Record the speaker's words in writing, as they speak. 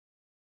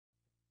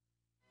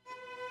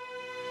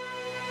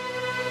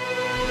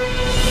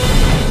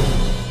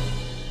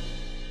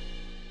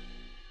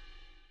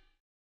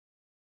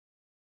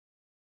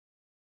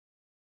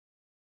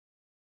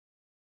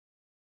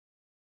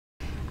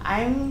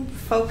I'm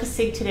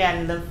focusing today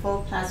on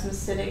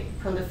lymphoplasmacytic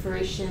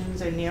proliferations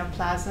or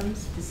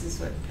neoplasms. This is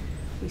what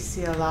we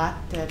see a lot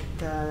at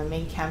the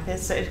main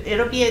campus. So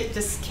it'll be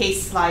just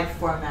case slide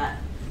format,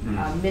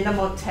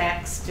 minimal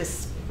text,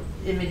 just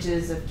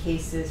images of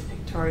cases,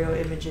 pictorial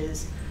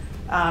images,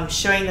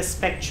 showing the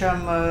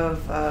spectrum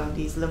of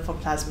these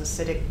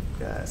lymphoplasmacytic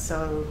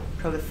cell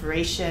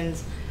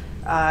proliferations,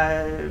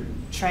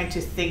 trying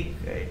to think,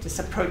 just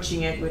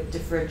approaching it with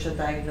differential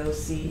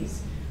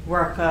diagnoses,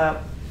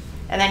 workup,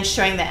 and then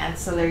showing the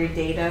ancillary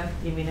data,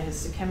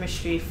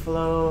 immunohistochemistry,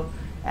 flow,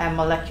 and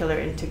molecular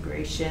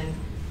integration.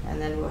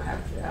 And then we'll have,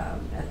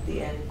 at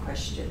the end,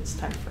 questions,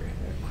 time for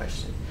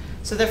questions.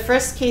 So the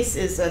first case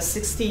is a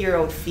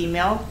 60-year-old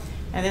female,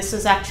 and this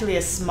was actually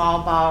a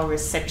small bowel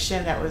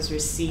resection that was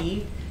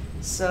received.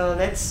 So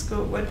let's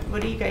go,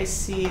 what do you guys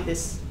see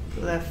this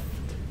left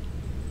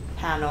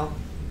panel?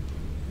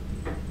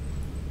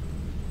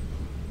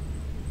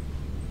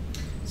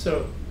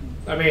 So,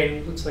 I mean,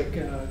 it looks like,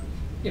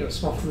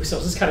 small blue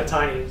cells. It's kind of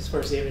tiny as far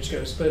as the image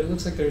goes, but it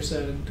looks like there's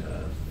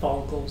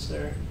follicles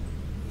there.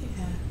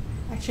 Yeah.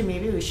 Actually,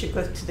 maybe we should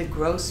go to the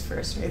gross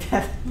first, right?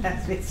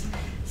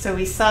 So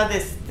we saw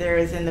this, there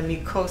is in the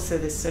mucosa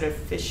this sort of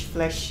fish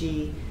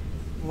fleshy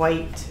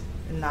white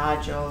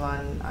nodule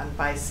on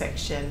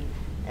bisection,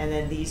 and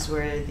then these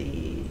were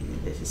the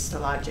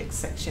histologic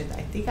sections.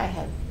 I think I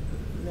had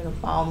a little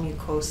bowel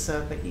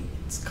mucosa, but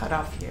it's cut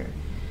off here.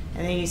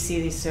 And then you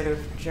see these sort of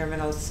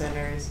germinal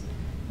centers.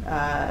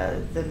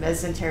 The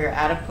mesenteric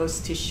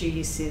adipose tissue,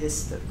 you see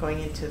this going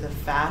into the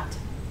fat.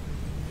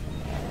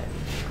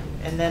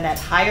 And then at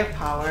higher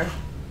power,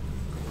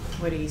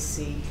 what do you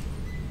see?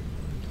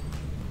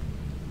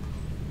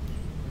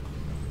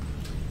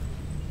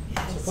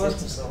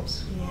 Plasma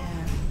cells.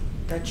 Yeah.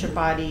 Dutcher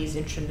bodies,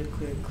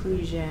 intranuclear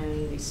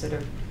occlusion, these sort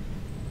of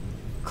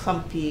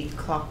clumpy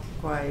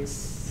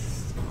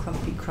clockwise,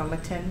 clumpy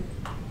chromatin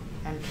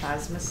and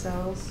plasma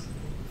cells.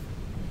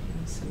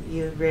 And some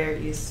rare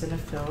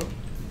eosinophil.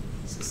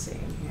 It's the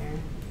same here.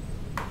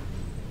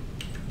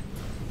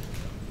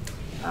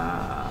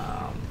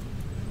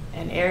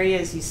 And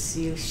areas you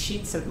see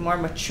sheets of more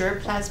mature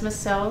plasma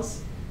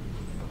cells.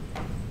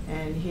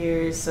 And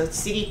here, so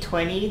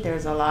CD20,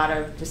 there's a lot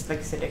of, just like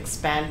I said,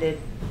 expanded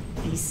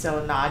B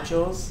cell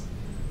nodules.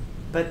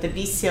 But the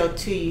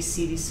BCL2, you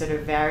see these sort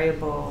of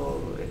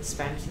variable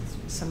expansions.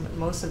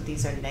 Most of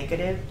these are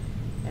negative,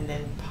 and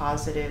then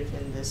positive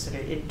in the sort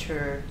of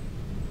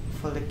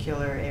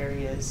interfollicular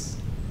areas.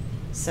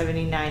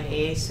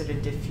 79A, sort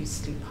of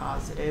diffusely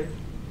positive.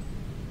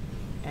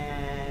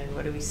 And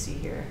what do we see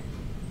here?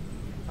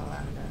 A lot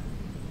of the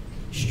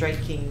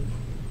striking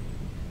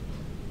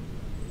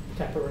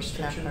kappa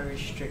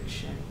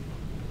restriction.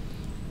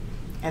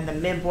 And the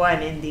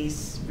MIB1 in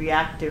these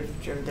reactive,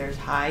 there's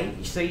high.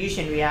 So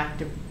usually in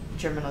reactive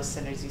germinal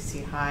centers, you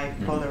see high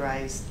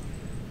polarized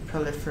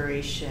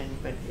proliferation,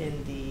 but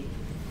in the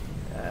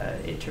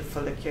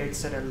interfollicular, it's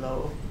sort of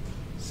low.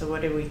 So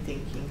what are we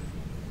thinking?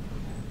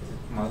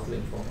 Mild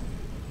lymphoma.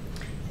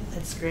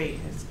 That's great.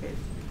 That's good.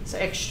 So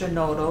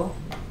extranodal,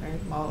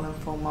 right? Mild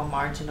lymphoma,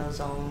 marginal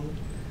zone.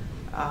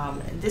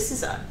 This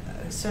is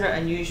sort of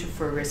unusual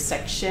for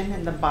resection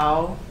in the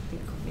bowel,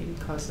 maybe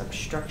cause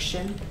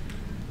obstruction.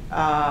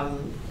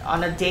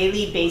 On a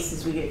daily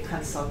basis, we get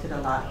consulted a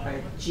lot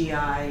by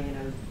GI,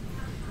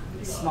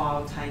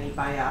 small, tiny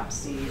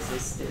biopsies.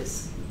 Is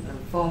this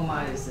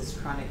lymphoma? Is this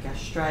chronic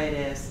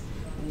gastritis?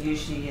 And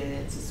usually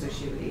it's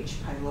associated with H.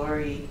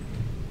 pylori.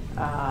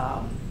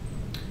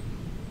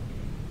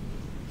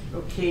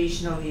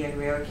 Occasionally, on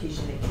rare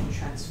occasion, it can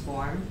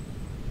transform.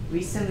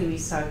 Recently, we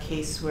saw a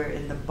case where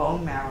in the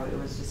bone marrow, it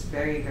was just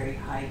very, very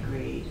high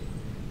grade.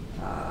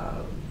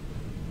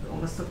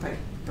 Almost looked like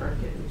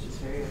Burkitt, which is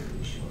very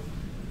unusual.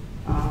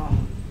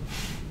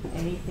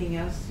 Anything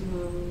else you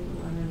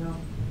want to know?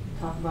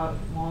 Talk about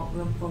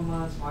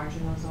lymphomas,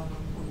 marginal zone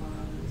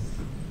lymphomas.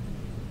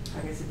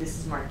 Like I said, this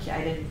is more,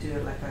 I didn't do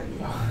it like the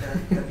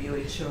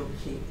WHO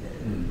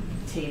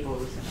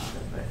tables and all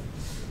that, but.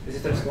 Is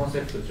it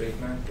responsive to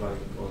treatment, like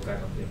all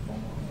kind of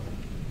lymphoma?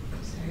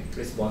 Sorry?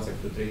 Responsive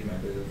to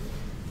treatment, is it?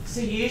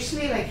 So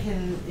usually, like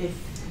if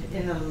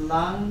in the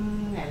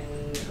lung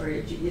or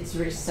it's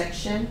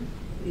resection,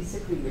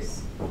 basically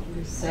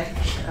resect.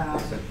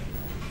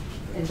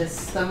 In the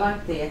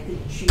stomach, they have to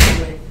treat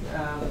with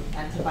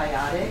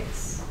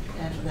antibiotics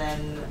and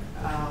then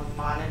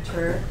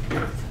monitor,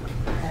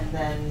 and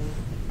then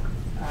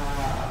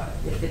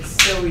if it's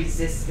still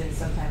resistant,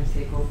 sometimes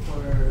they go for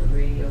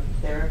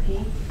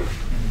radiotherapy,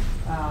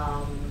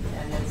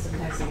 and then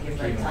sometimes they give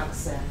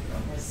Rituxan,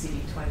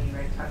 CD20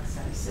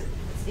 Rituxan. It's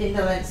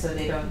indolent, so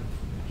they don't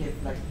give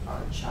like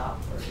R-CHOP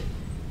or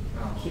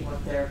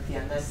chemotherapy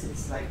unless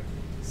it's like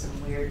some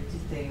weird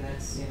thing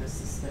that's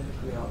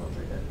systemically all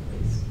over the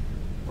place,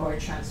 or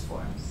it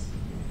transforms.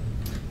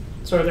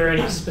 So are there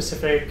any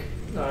specific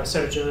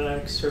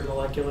cytogenetics or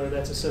molecular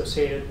that's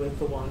associated with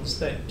the ones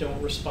that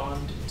don't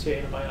respond to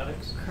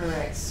antibiotics?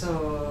 Correct.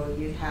 So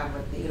you have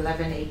the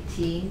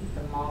 1118,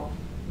 the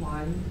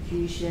MALT1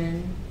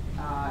 fusion,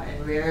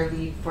 and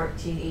rarely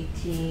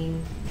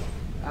 1418,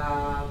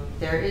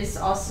 There is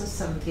also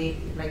some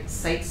like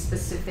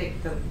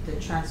site-specific, the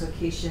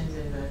translocations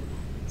in the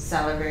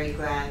salivary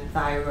gland,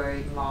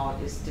 thyroid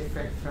mold is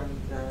different from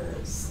the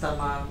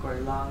stomach or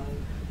lung.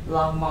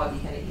 Lung mold, you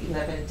had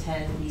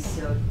 1110,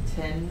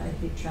 BCL10, I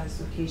think,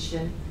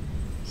 translocation.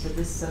 So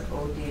this is some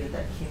old data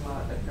that came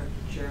out from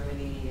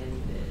Germany,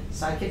 and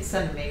so I could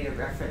send maybe a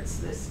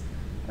reference list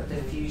of the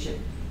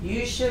fusion.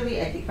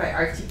 Usually, I think by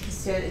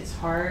RT-PCR it's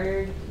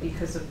hard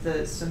because of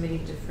the so many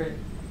different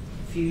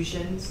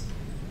fusions.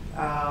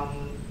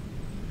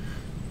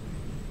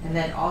 And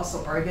then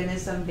also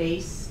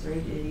organism-based,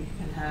 right? You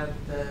can have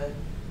the,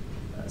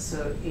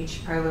 so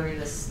H. pylori in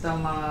the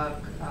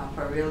stomach,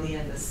 Borrelia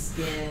in the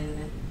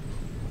skin,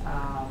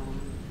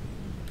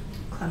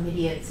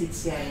 Chlamydia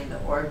tsetse in the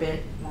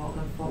orbit, mold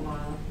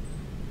lymphoma.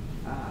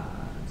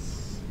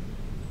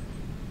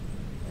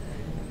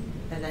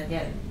 And then,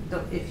 yeah,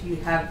 if you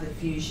have the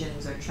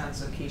fusions or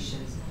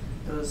translocations,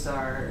 those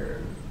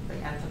are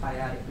like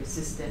antibiotic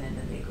resistant, and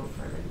then they go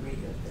for like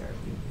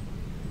radiotherapy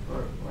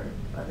or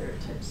other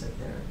types of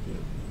therapy.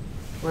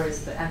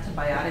 Whereas the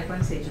antibiotic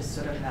ones, they just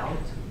sort of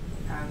melt.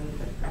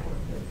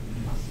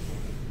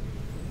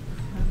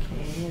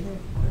 Okay, any other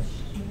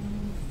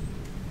questions?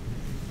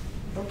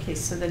 Okay,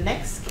 so the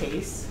next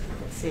case,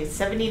 let's say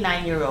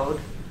 79-year-old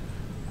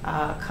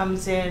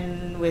comes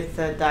in with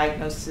a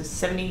diagnosis,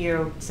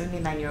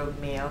 79-year-old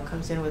male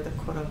comes in with a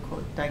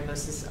quote-unquote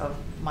diagnosis of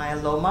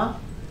myeloma.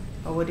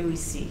 Or what do we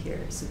see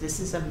here? So this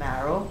is a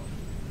marrow.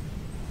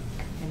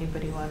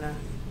 Anybody wanna?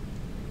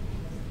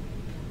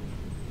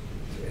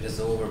 It is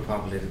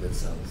overpopulated with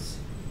cells.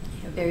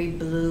 Very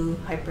blue,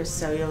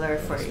 hypercellular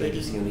for It's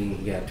 80.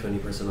 like only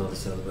 20% of the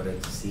cells, but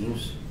it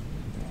seems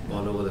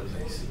all over the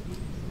place.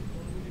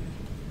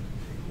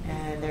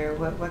 And they're,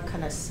 what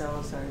kind of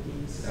cells are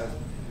these?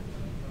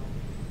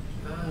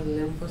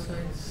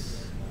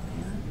 Lymphocytes.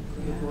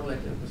 Could be more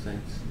like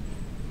lymphocytes.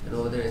 And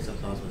over there it's a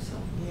plasma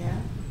cell.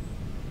 Yeah.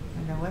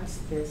 And then what's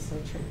this? I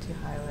tried to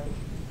highlight.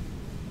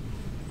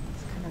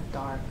 It's kind of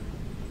dark.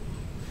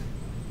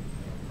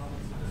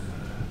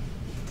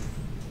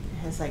 It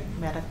has like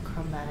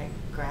metachromatic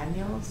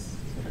granules,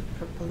 sort of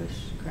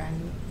purplish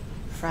granule.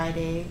 Fried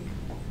egg.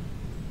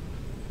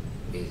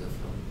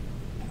 Basophil.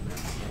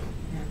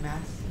 And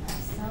mast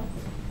cell.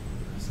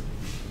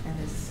 And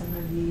there's some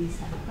of these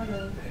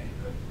other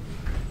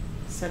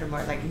sort of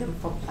more like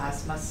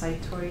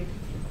lymphoplasmacytoid,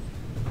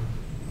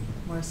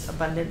 more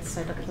abundant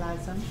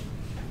cytoplasm.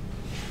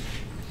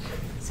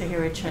 So here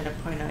we're trying to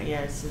point out,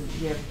 yes,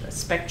 you have a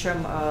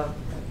spectrum of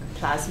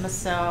plasma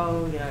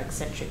cell,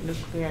 eccentric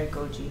nuclei,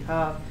 Golgi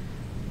hub,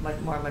 much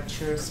more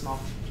mature small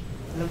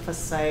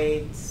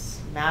lymphocytes,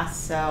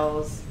 mast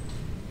cells,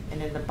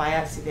 and in the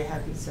biopsy they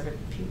have these sort of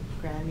pink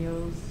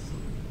granules,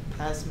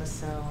 plasma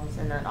cells,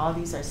 and then all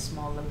these are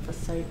small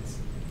lymphocytes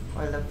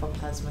or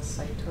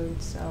lymphoplasmacytoid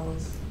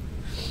cells.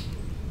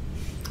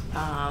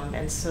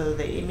 And so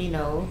the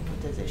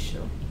what does it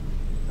show?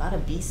 A lot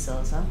of B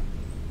cells, huh?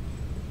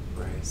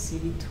 Right.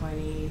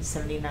 CD20,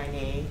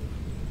 79A.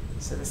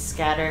 So the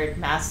scattered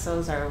mast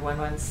cells are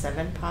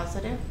 117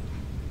 positive.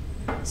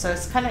 So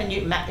it's kind of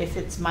new. If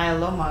it's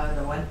myeloma,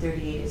 the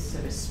 138 is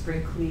sort of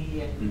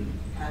sprinkly and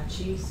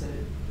patchy. So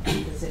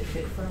does it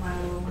fit for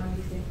myeloma,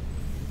 you think?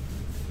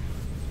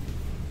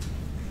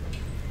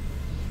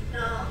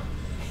 No.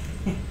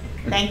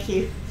 Thank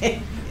you.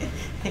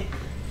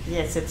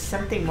 Yes, it's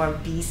something more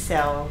B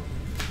cell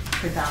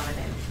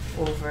predominant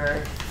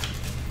over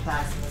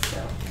plasma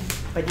cell.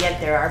 But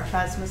yet there are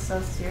plasma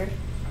cells here.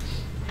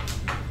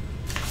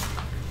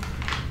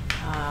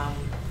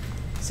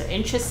 So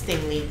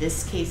interestingly,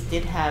 this case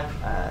did have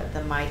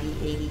the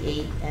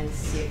MID88 and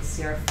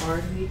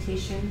CXCR4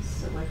 mutations.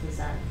 So what does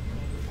that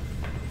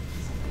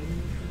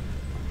mean?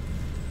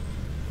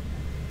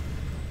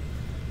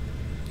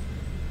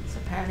 So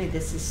apparently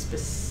this is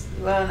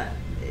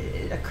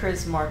it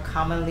occurs more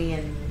commonly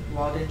in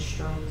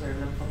Waldenstrom's or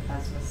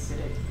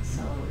lymphoplasmacytic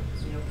cell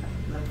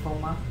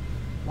lymphoma,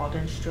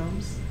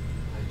 Waldenstrom's.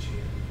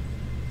 IgM.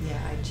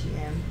 Yeah,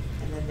 IgM.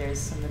 And then there's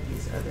some of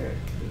these other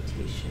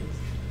mutations.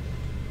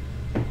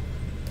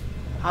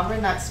 However,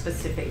 not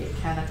specific. It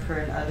can occur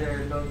in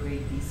other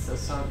low-grade B cells,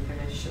 so I'm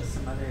going to show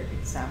some other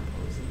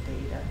examples of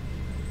data.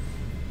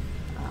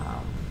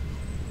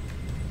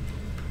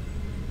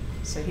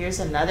 So here's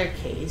another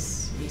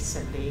case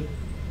recently,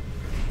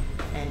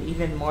 and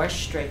even more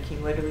striking.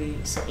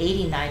 So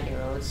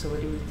 89-year-old, so what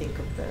do we think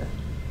of the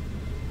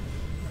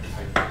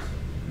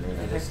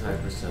It is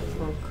hypercellular.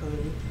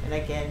 focally? And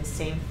again,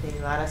 same thing,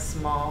 a lot of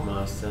small.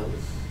 Mast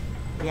cells.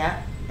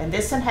 Yeah, and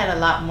this one had a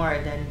lot more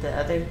than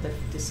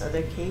this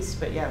other case,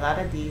 but yeah, a lot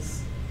of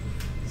these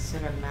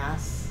sort of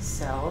mast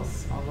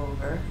cells all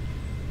over,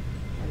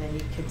 and then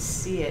you could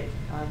see it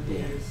on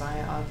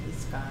by all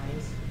these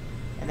guys,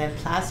 and then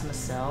plasma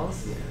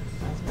cells. Yes.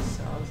 Plasma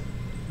cells.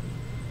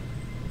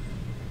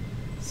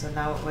 So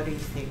now, what do you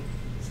think?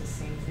 It's the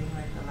same thing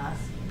like the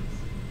last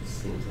case.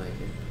 Seems like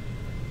it.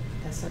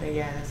 That's what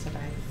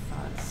I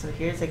thought. So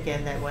here's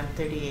again that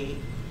 138,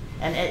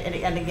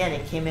 and again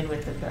it came in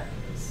with the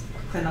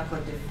clinical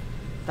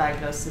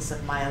diagnosis of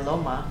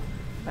myeloma,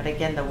 but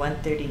again, the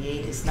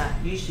 138 is not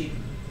usually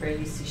where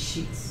you see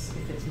sheets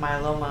if it's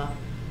myeloma,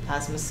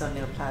 plasma cell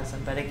neoplasm,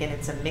 but again,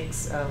 it's a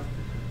mix of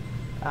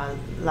a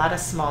lot of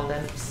small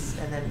lymphs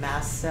and then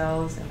mast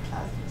cells and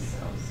plasma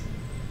cells.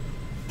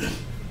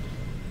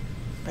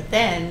 But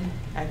then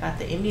I got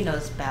the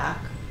immunos back,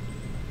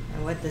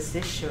 and what does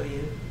this show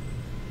you?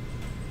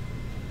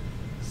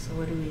 So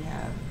what do we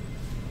have?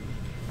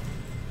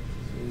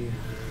 So we have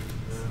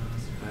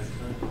 5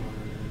 column,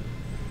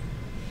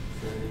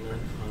 79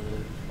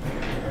 column,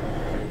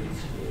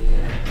 93.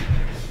 Yes.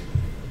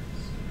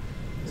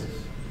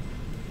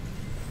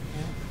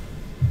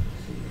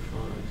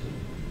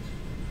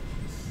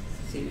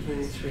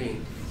 CD23.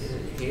 Is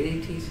it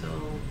ADT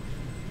cell?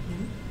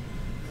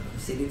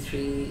 CD3,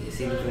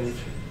 CD23.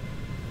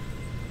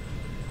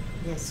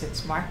 Yes, so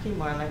it's marking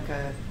more like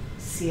a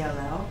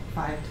CLL,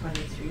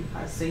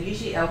 523. So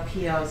usually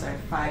LPLs are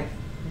 5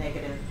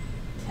 negative,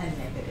 10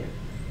 negative,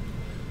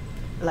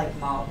 like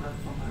mild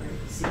lymphoma,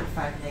 right? CD5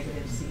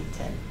 negative,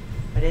 CD10.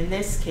 But in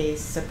this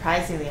case,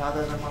 surprisingly,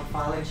 although the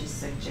morphology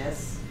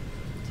suggests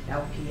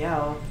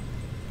LPL,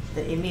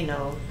 the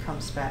immuno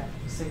comes back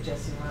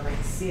suggesting more like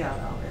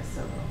CLL,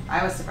 SLO.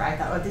 I was surprised.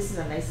 I thought, oh, this is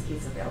a nice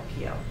case of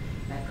LPL.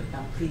 And I put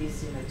down,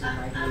 please, do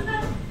my a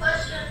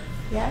question.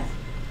 Yes?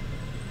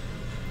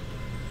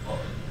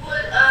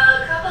 Would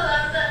a couple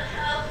of them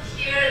help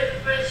here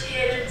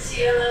differentiated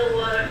CLL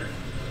water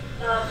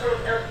from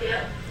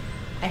LPL?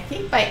 I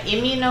think by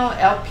immuno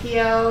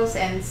LPLs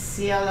and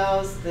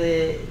CLLs,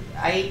 the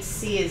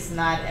IHC is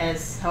not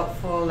as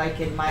helpful like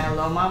in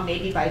myeloma,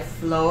 maybe by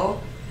flow.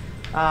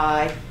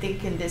 I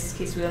think in this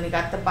case we only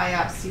got the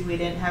biopsy, we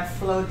didn't have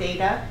flow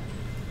data.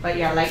 But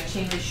yeah, light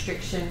chain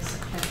restrictions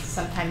can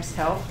sometimes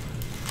help.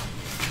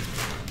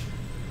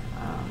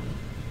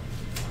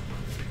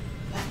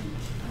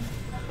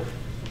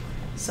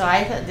 So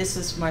I thought this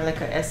was more like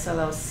a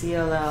SLL,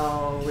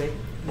 CLL with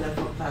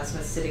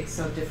lymphoplasmacytic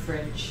cell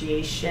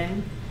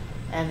differentiation,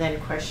 and then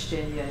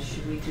question, yeah,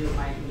 should we do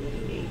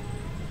MyD88?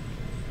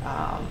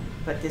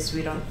 But this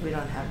we don't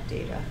have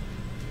data.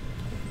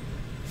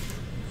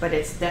 But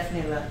it's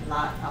definitely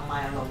not a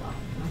myeloma,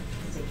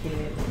 because it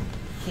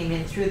came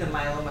in through the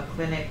myeloma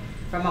clinic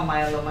from a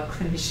myeloma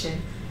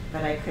clinician,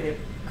 but I couldn't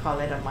call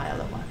it a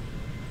myeloma.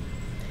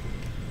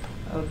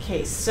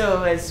 Okay,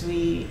 so as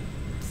we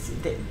see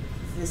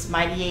this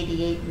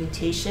MyD88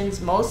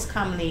 mutations most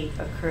commonly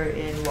occur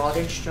in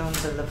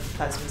Waldenstrom's or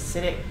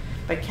lymphoplasmacytic,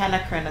 but can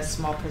occur in a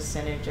small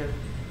percentage of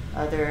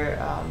other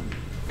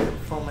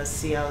lymphomas,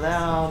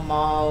 CLL,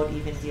 MALD,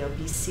 even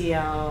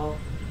DLBCL,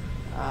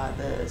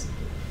 the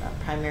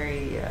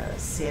primary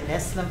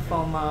CNS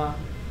lymphoma,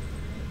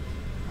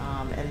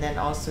 and then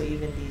also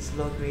even these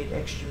low-grade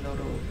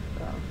extranodal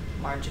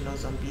marginal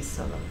zone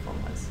B-cell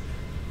lymphomas.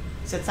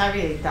 So it's not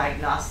really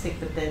diagnostic,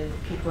 but then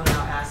people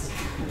now ask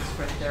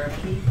for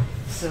therapy.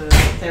 So the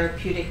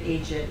therapeutic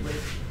agent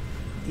with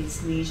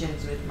these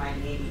lesions with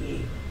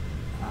MyD88,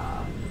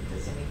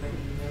 does anybody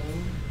know?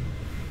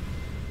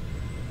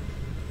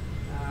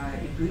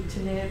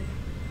 Ibrutinib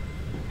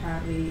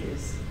apparently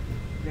is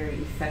very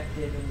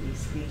effective in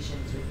these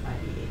lesions with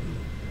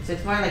MyD88. So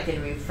it's more like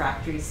in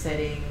refractory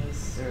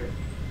settings, or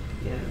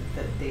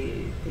that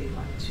they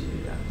want to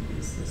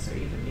use this, or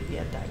even maybe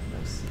a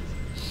diagnosis.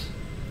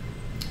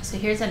 So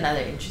here's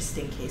another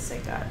interesting case I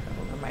got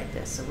over my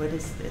desk. So what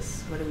is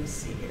this? What do we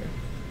see here?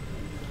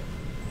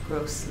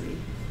 Grossly.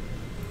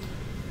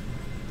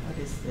 What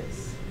is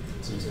this?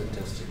 It's a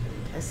testicle.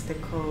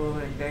 Testicle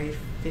and very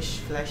fish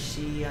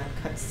fleshy,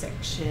 cut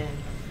section.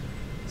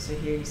 So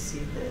here you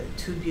see the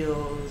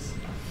tubules.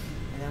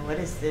 And then what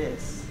is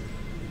this?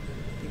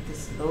 I think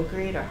this is low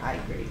grade or high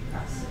grade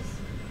process?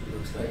 It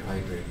looks like high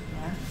grade.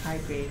 Yeah, high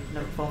grade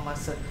lymphoma.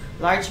 So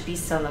large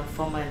B-cell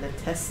lymphoma in the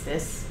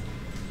testis.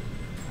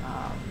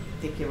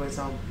 I think it was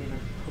all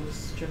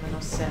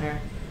post-germinal center.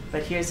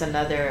 But here's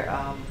another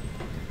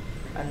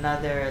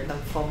another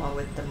lymphoma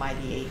with the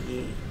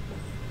MyD88,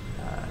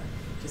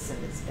 just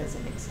as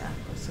an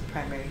example. So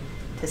primary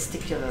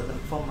testicular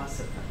lymphoma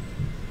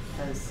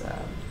has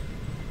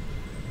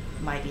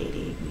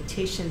MyD88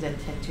 mutations and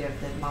tend to have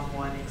the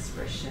MUM1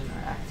 expression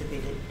or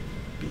activated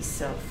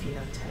B-cell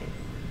phenotype.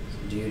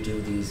 Do you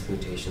do these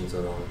mutations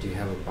at all? Do you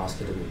have a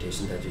basket of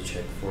mutations that you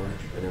check for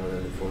whenever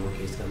the lymphoma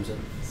case comes in?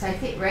 So I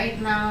think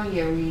right now,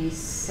 yeah, we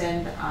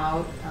send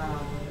out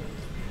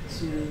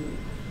to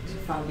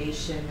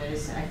foundation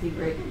medicine. I think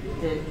right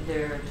then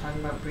they're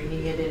talking about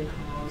bringing it in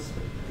house,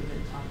 but they've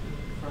been talking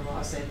for a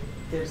while. So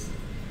there's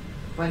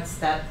once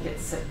that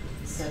gets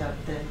set up,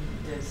 then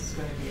there's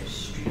going to be a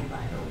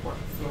streamline or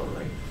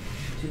workflow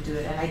to do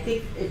it. And I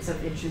think it's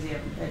of interest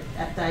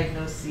at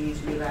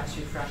diagnoses, relapse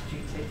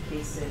refractory type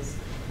cases,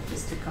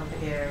 just to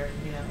compare,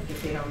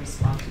 if they don't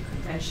respond to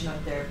conventional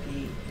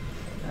therapy,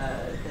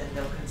 then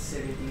they'll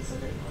consider these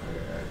other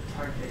more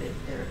targeted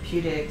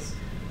therapeutics,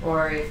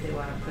 or if they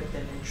want to put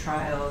them in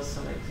trials,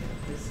 so like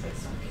places like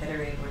some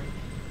Kettering where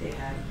they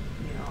have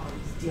all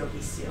these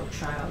DLBCL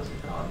trials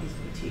with all these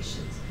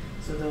mutations.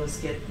 So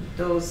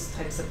those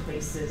types of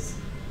places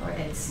or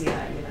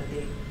NCI, you know,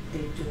 they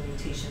do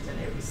mutations in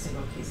every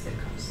single case that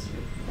comes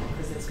through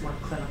because it's more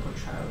clinical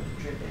trial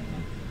driven.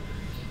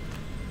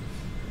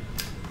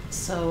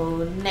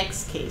 So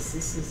next case,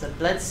 this is a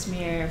blood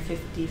smear,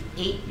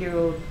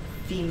 58-year-old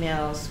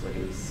females. What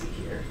do we see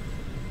here?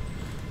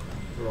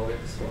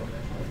 Rolex one.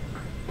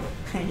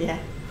 Yeah.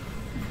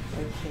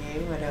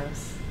 Okay, what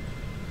else?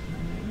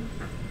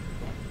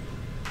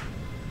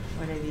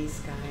 What are these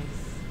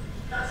guys?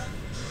 Yeah.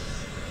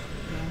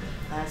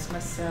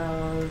 Plasma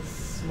cells,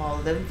 small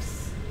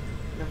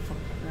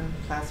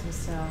lymphoplasma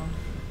cell.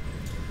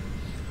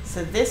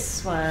 So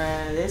this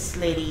one, this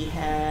lady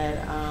had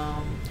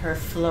her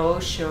flow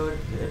showed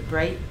a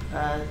bright.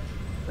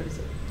 What is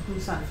it?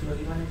 Who's on flow?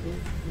 You want to do?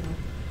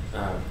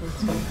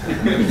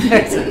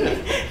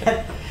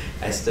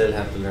 I still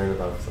have to learn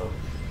about flow.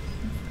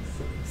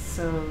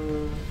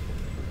 So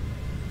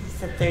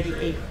it's a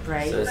 38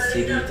 bright. So it's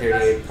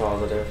CD38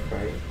 positive,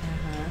 right?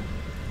 Uh-huh.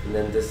 And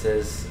then this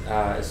is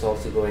it's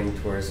also going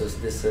towards. So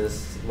this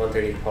is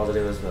 138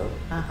 positive as well.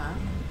 Uh-huh.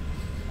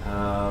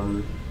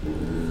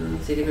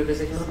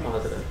 CD56 is not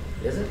positive,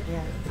 is it?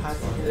 Yeah,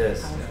 positive.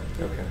 Yes.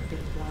 Positive, Okay. big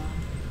long.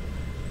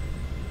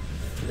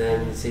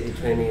 Then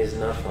CD20 is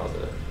not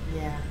positive.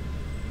 Yeah.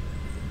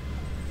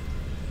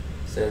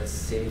 So it's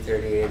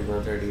CD38,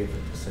 138,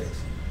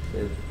 56.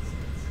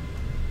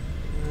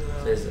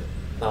 So it's a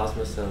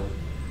plasma cell.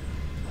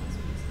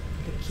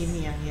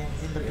 Leukemia, yeah,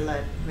 in the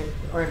blood,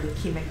 or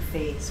leukemic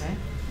phase, right?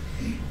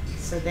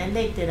 So then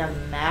they did a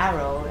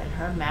marrow, and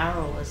her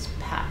marrow was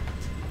packed.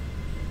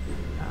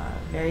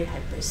 Very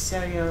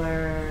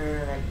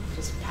hypercellular, like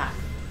just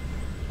packed.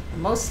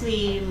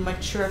 Mostly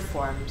mature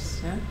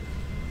forms, yeah?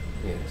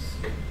 Yes.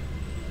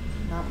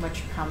 Not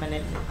much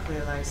prominent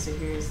nucleoli. So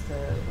here's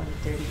the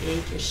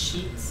 138, your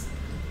sheets,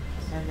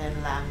 and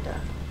then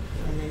lambda.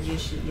 And then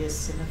usually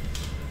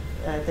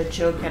the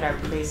joke at our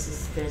place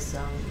is there's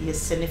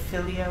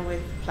eosinophilia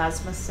with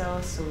plasma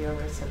cells, so we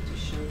always have to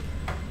show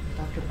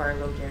Dr.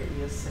 Barlow their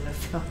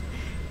eosinophil.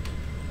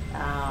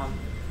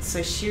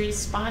 So she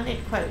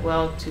responded quite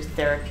well to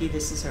therapy.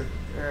 This is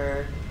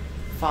her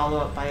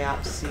follow-up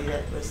biopsy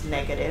that was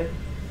negative.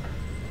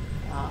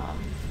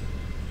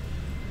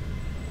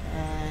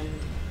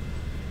 And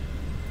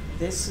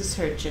this is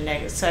her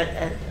genetic. So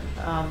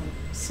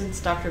since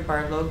Dr.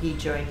 Barlogi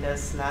joined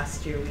us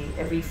last year,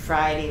 every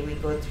Friday we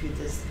go through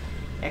this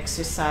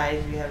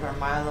exercise. We have our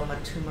myeloma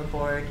tumor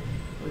board.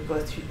 We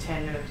go through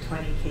 10 or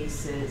 20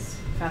 cases,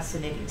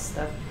 fascinating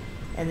stuff.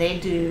 And they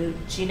do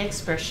gene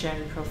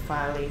expression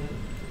profiling.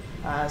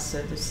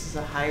 So this is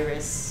a high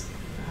risk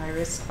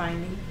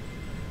finding.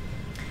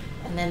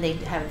 And then they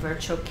have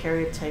virtual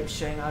karyotypes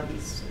showing all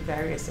these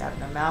various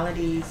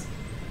abnormalities.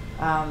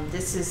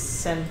 This is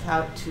sent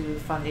out to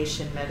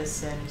Foundation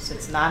Medicine, so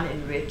it's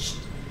non-enriched,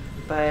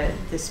 but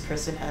this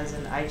person has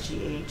an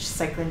IgH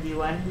cyclin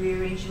D1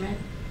 rearrangement,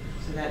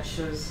 so that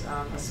shows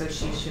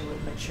association with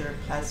mature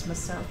plasma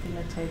cell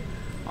phenotype.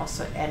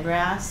 Also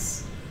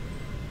NRAS,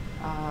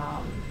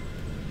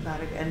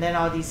 and then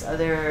all these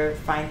other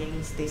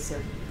findings, they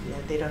said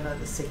they don't know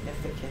the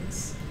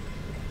significance.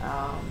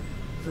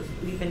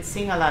 We've been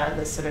seeing a lot of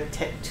the sort of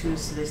TET2,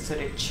 so this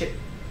sort of chip,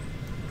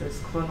 this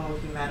clonal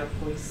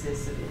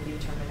hematopoiesis of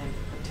indeterminate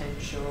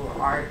potential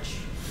or arch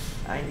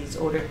in these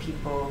older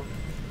people,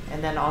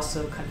 and then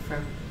also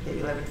confirmed, the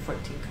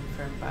 1114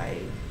 confirmed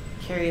by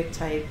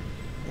karyotype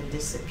and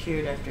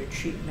disappeared after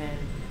treatment,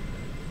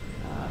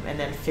 and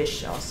then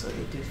FISH also,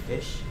 they do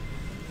FISH,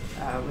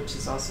 which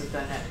is also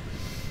done at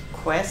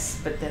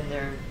Quest, but then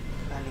they're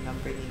planning on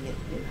bringing it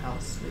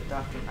in-house with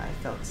Dr.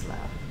 Neifeld's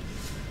lab.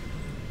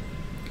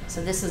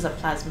 So this is a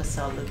plasma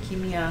cell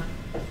leukemia.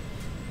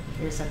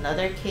 Here's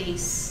another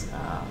case,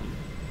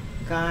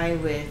 guy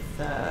with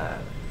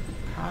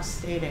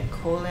prostate and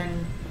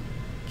colon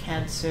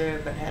cancer,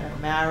 but had a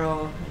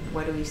marrow. And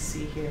what do we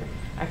see here?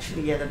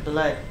 Actually, yeah, the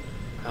blood.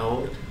 How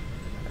old?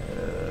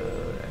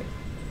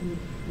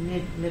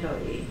 Middle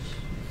age,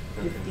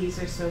 Okay.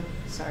 50s or so.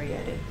 Sorry, I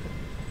didn't put.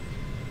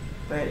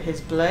 But his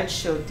blood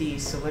showed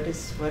these. So what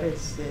is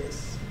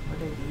this?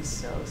 What are these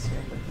cells here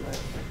in the blood?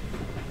 What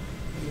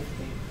do you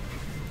think?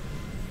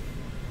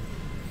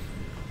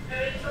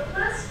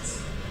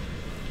 Erythroblasts?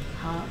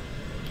 Huh?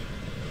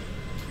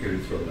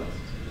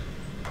 Erythroblasts.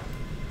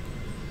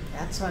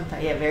 That's one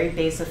thing. Yeah, very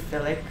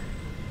basophilic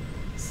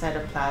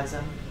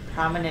cytoplasm,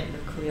 prominent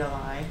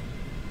nucleoli.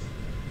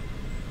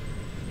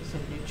 There's a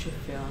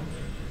neutrophil.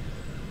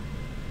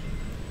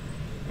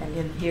 And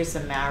then here's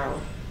the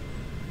marrow.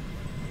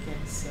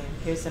 Again, same.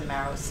 Here's the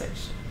marrow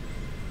section.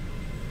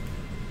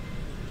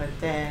 But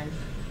then,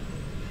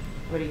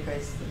 what do you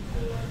guys think?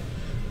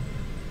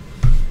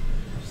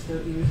 Still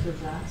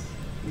erythroblast?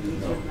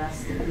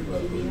 Erythroblastic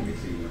leukemia?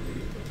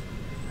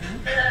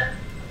 Huh?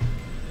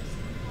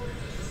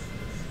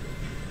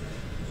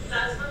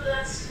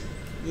 Plasmablast?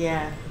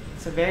 Yeah,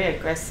 it's a very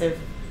aggressive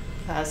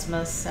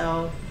plasma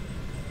cell,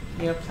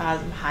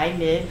 neoplasm, high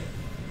mid,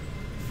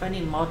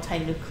 funny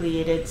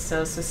multinucleated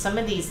cells. So some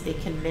of these, they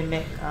can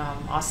mimic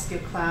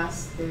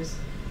osteoclasts. There's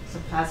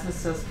some plasma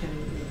cells can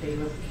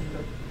look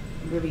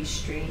really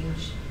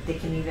strange. they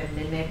can even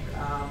mimic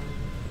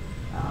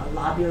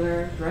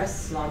lobular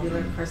breast,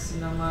 lobular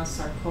carcinoma,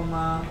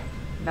 sarcoma,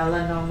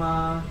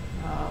 melanoma.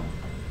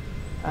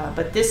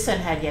 But this one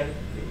had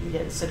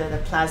sort of the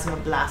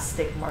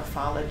plasmablastic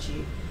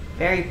morphology,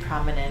 very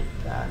prominent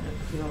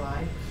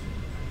nucleoli,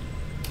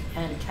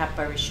 and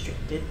kappa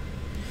restricted.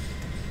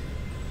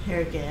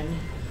 Here again,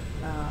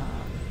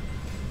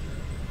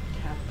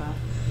 kappa.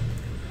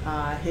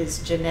 His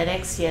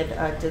genetics, he had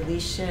a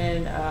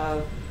deletion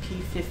of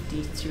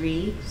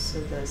P53, so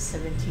the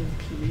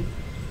 17P,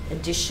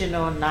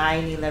 additional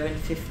 9, 11,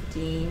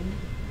 15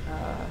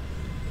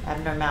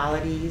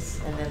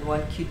 abnormalities, and then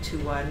one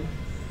Q21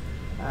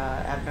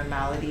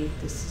 abnormality.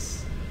 This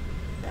is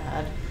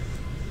bad.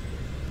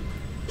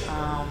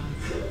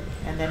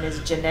 And then his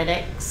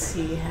genetics,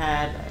 he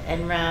had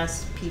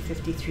NRAS,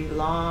 P53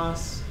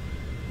 loss,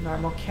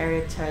 normal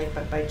karyotype,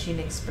 but by gene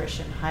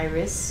expression, high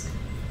risk.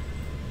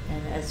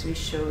 And as we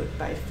showed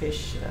by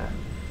fish,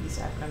 these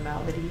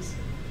abnormalities.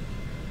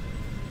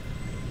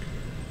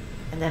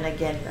 And then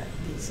again,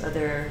 these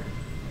other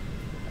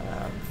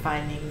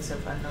findings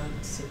of unknown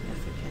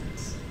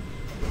significance.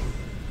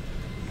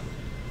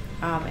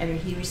 And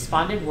he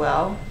responded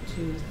well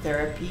to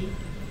therapy.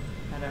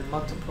 Had a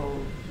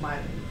multiple,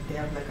 they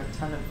have like a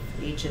ton of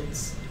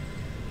agents.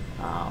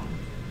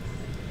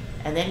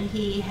 And then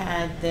he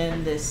had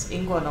this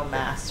inguinal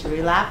mass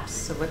relapse.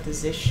 So what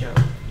does this show?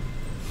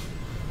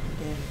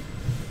 Again.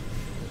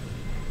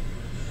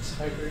 It's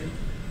high grade.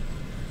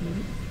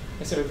 Mm-hmm.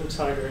 I said it looks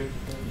high grade.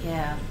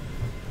 Yeah.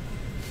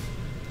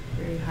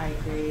 Very high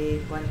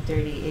grade,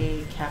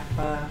 138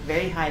 kappa,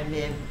 very high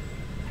MIB,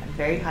 and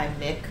very high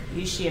MIC.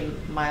 Usually in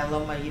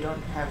myeloma, you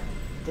don't have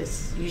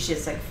this. Usually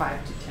it's like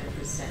 5 to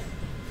 10%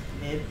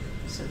 MIB,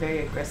 so very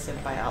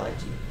aggressive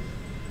biology,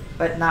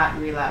 but not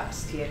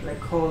relapsed. He had like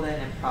colon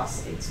and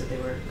prostate, so they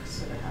were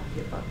sort of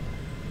happy about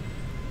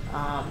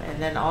that.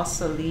 And then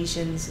also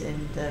lesions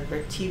in the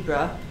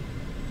vertebra,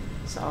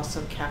 so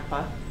also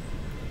kappa,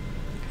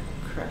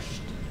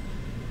 crushed.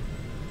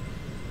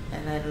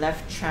 And then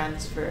left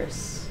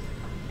transverse,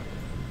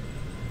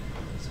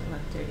 so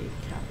 130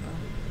 kappa.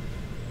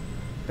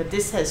 But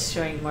this has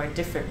showing more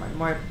different,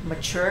 more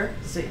mature,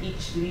 so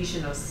each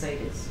lesional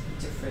site is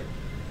different.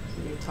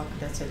 So they talk,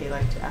 that's why they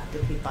like to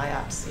actively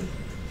biopsy.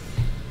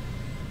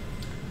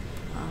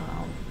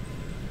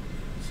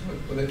 So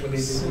when they do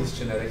these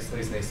genetic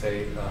studies and they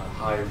say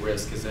high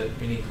risk, is it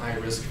meaning high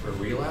risk for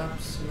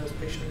relapse in those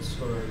patients?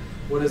 Or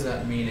what does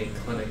that mean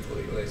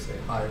clinically when they say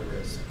high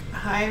risk?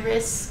 High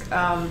risk,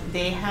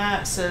 they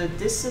have, so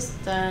this is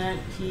done,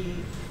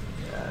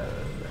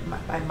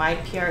 by my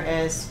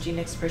PRS gene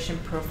expression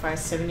profile,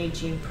 70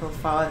 gene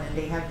profile, and then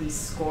they have these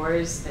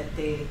scores that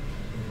they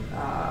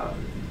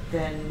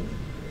then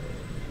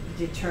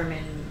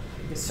determine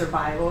the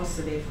survival.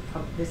 So they've,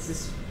 this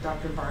is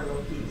Dr.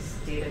 Barlow's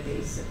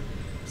database. And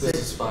so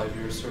this is 5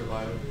 years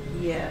survival?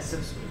 Yeah, so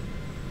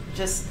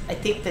just, I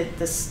think that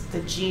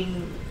the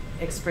gene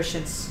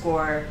expression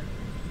score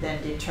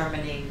then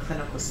determining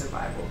clinical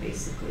survival,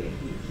 basically.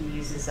 He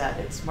uses that.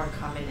 It's more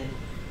common in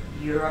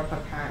Europe,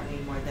 apparently,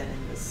 more than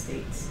in the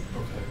States.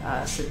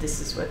 Okay. So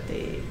this is what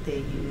they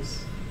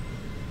use.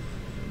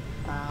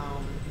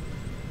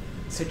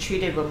 So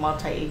treated with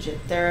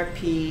multi-agent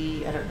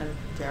therapy. I don't know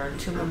if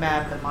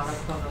daratumumab, the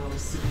monoclonal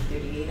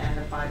CD38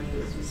 antibody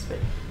was used, but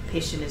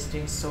patient is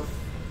doing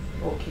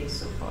okay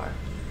so far.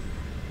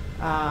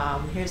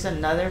 Here's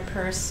another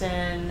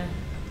person.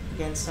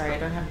 Again, sorry, I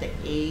don't have the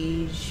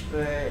age,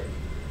 but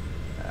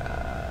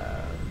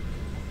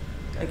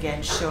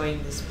again,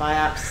 showing this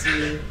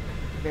biopsy,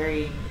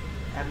 very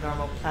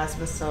abnormal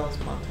plasma cells,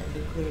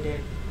 multinucleated.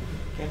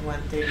 Again,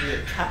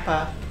 138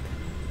 kappa.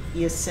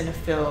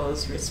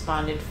 Eosinophils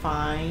responded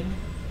fine.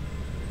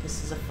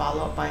 This is a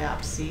follow-up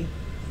biopsy.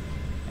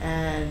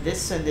 And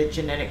this one, the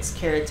genetics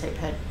karyotype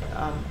had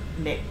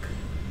MIC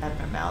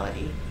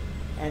abnormality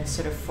and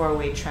sort of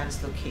four-way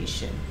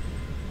translocation,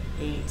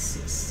 8,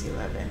 6,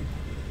 11.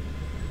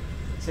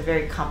 It's a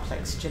very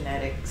complex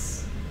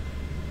genetics.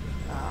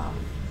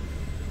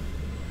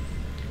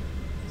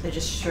 So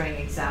just showing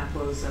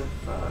examples of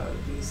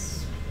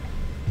these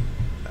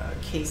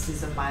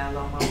cases of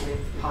myeloma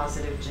with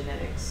positive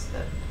genetics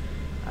that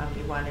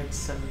we wanted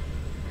some.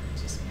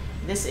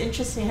 This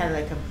interesting had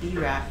like a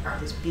BRAF,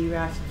 this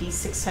BRAF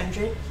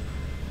V600.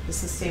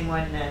 This is the same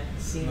one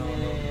that's seen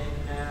in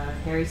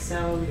hairy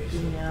cell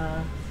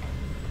leukemia.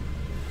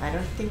 I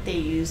don't think they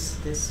use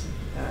this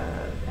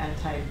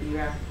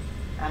anti-BRAF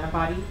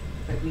antibody,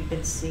 but we've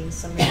been seeing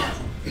some of that.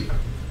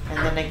 And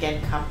then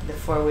again, the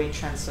four-way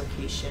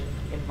translocation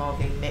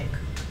involving MIC.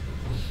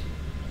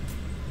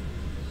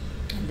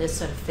 And this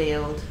one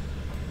failed,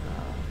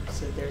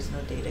 so there's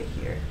no data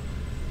here.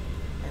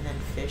 And then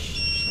fish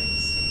showing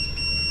same.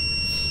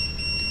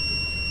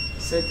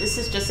 So this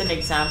is just an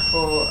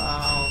example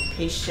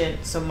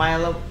patient. So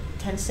myeloma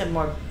tends to be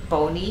more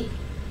bony,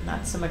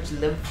 not so much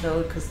lymph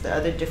node, because the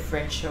other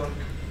differential,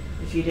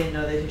 if you didn't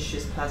know that it's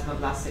just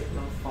plasmablastic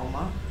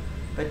lymphoma.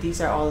 But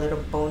these are all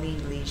little bony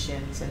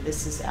lesions, and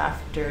this is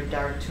after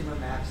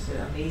daratumumab, so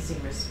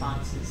amazing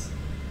responses.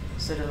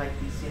 sort of like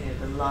these,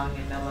 the lung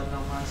and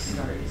melanoma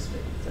stories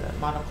with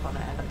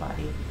monoclonal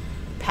antibody,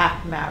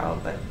 packed marrow,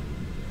 but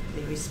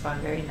they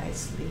respond very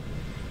nicely.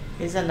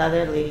 Here's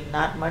another lady,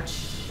 not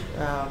much,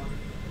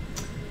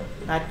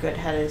 not good,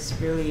 had this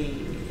really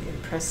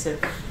impressive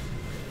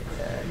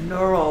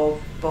neural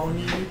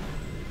bony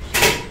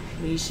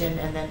lesion,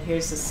 and then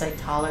here's the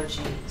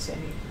cytology. So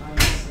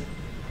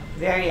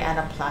very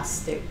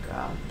anaplastic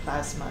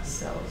plasma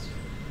cells.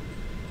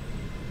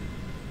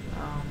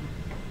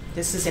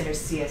 This is in her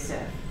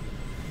CSF.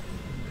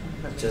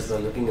 Just by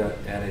looking at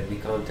it, we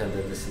can't tell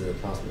that this is a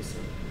plasma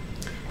cell.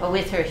 But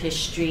with her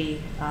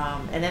history,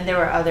 and then there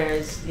were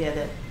others,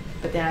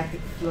 but then I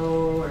think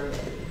flow or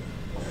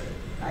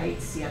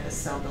IHC on the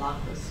cell block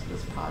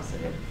was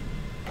positive.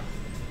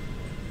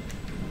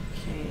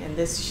 Okay, and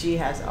this, she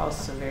has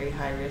also very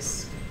high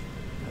risk,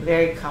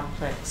 very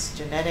complex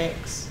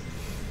genetics,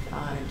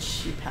 and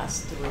she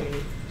passed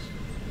away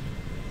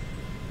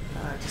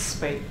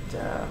despite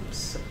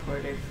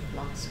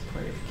long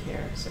supportive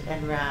care. So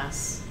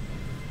NRAS,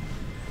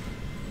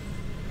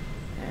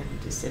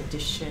 and this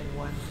addition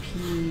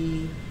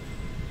 1P,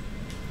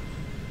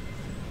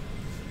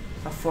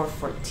 a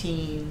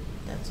 414,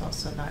 that's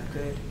also not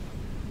good.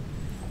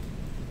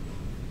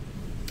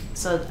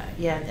 So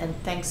and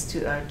thanks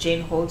to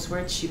Jane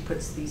Holdsworth, she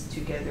puts these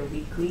together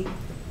weekly,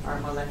 our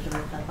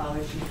molecular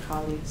pathology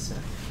colleagues,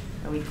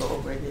 and we go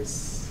over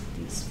these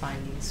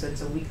findings. So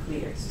it's a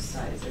weekly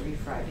exercise every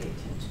Friday, 10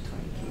 to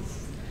 20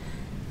 cases.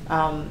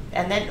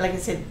 And then, like I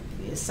said,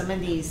 some of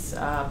these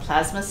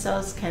plasma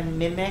cells can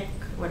mimic,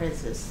 what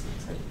is this?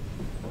 It's like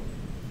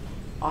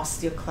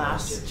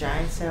osteoclast,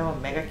 giant cell,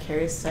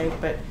 megakaryocyte,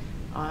 but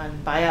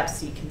on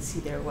biopsy you can see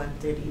they're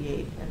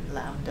 138 and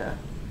lambda.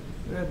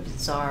 Real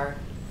bizarre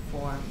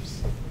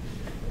forms.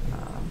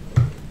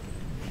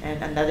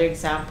 And another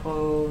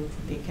example,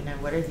 they can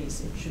have, what are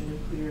these,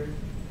 intranuclear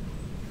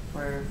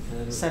or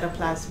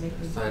cytoplasmic?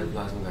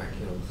 Cytoplasmic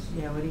vacuoles.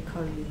 Yeah, what do you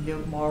call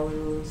it?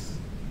 Morals,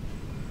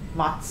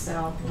 Mott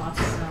cell,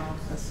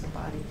 Russell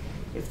body.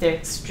 If they're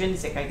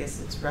extrinsic, I guess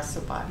it's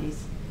Russell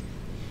bodies.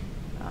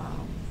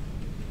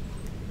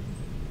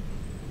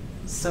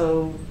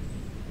 So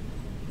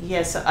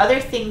other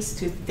things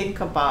to think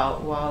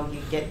about while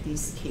you get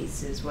these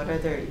cases. What are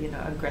their,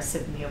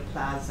 aggressive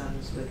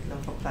neoplasms with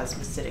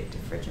lymphoplasmacytic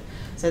differential?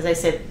 So as I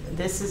said,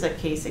 this is a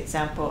case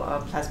example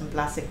of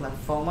plasmablastic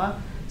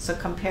lymphoma. So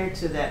compared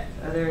to that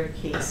other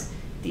case,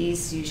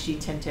 these usually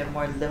tend to have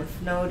more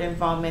lymph node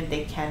involvement.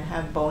 They can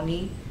have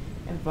bony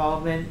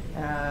involvement.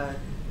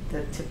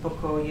 The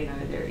typical,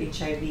 they're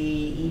HIV,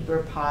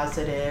 EBER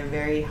positive,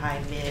 very high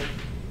MIB.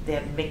 They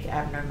have MIC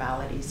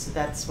abnormalities. So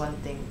that's one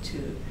thing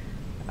to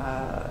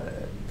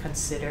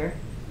consider.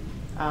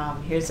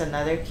 Here's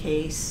another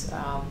case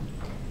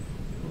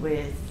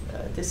with,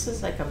 this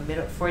is like a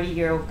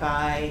 40-year-old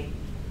guy,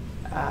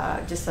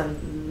 just a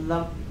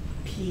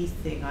lumpy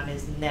thing on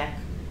his neck.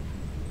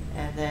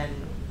 And then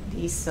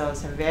these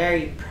cells have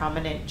very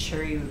prominent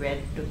cherry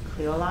red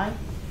nucleoli.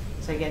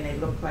 So again, they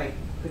look like,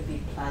 could be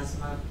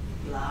plasma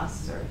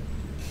blasts or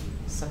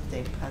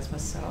something, plasma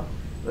cell.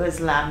 It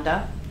was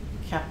lambda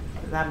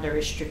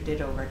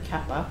restricted over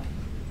kappa.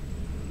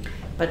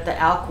 But the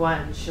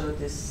ALK1 showed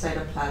this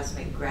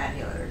cytoplasmic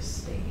granular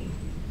staining.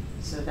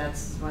 So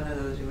that's one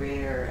of those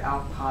rare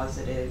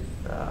ALK-positive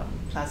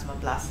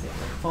plasmablastic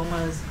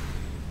lymphomas,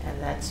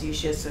 and that's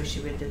usually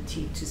associated with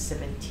the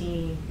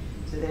T217.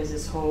 So there's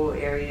this whole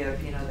area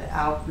of, the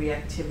ALK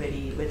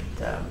reactivity with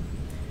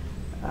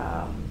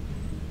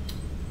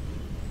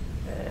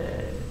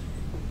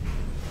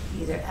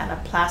either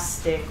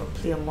anaplastic or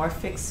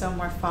pleomorphic cell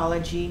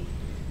morphology.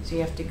 So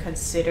you have to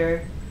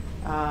consider,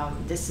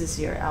 this is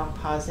your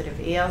ALK-positive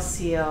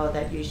ALCL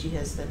that usually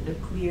has the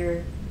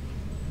nuclear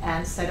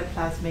and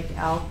cytoplasmic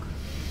ALK.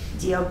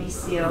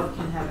 DLBCL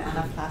can have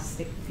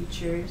anaplastic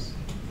features.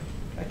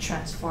 A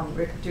transformed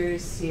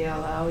Richter's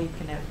CLL, you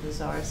can have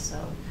bizarre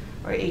cell.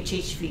 Or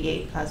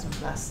HHV8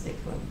 plasmablastic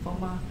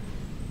lymphoma,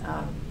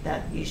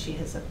 that usually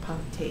has a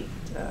punctate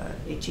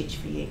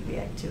HHV8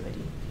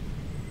 reactivity.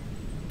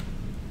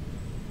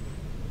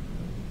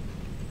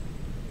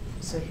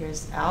 So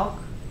here's ALK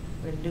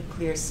with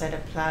nuclear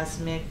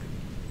cytoplasmic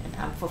and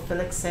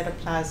amphiphilic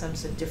cytoplasm,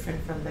 so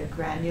different from the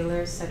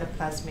granular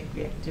cytoplasmic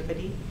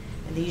reactivity.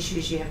 And these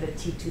usually have the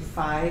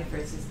T25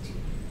 versus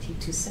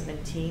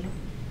T217.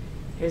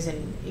 Here's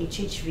an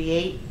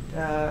HHV8,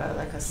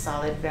 like a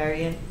solid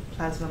variant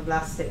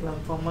plasmablastic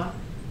lymphoma.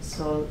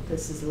 So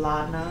this is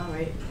LANA,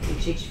 right?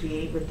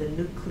 HHV8 with the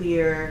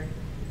nuclear,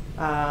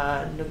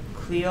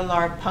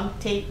 nucleolar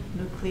punctate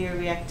nuclear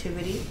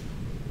reactivity.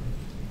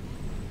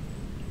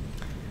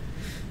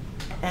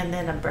 And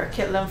then a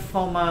Burkitt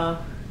lymphoma,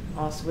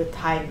 also with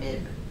high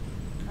MIB.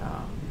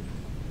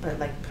 But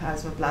like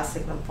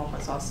plasmablastic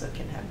lymphomas also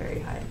can have very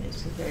high MIB,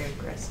 so very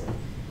aggressive.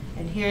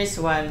 And here's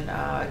one,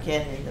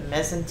 again, in the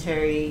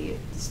mesentery,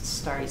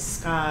 starry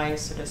sky,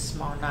 sort of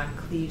small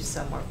non-cleaved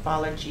cell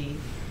morphology.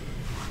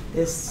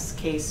 This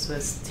case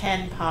was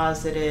 10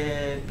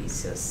 positive,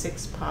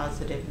 BCL6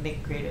 positive,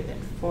 MIC greater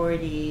than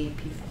 40,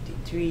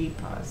 P53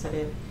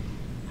 positive,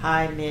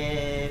 high,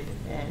 mid,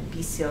 and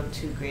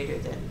BCL2 greater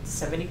than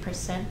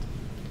 70%.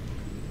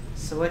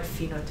 So what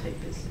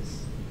phenotype is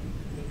this?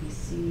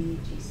 ABC,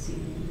 GC?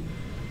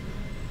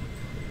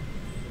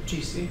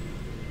 GC?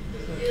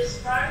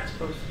 Diffuse large.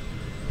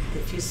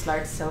 Diffuse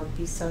large cell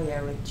B cell,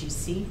 yeah, with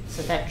GC.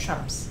 So that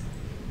trumps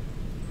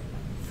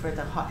for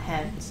the hot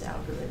hands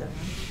algorithm.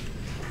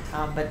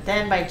 But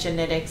then by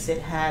genetics,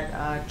 it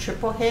had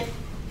triple hit.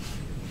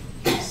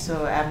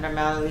 So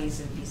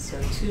abnormalities in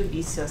BCL2,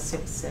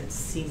 BCL6, and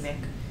c-MYC.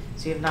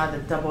 So you have now the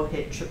double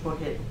hit, triple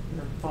hit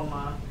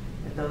lymphoma,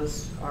 and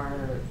those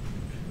are,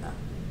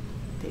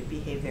 they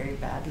behave very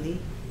badly.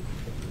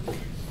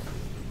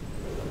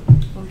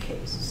 Okay,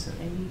 so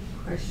any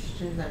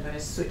questions? I'm going to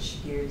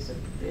switch gears a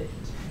bit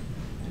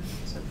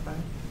so far.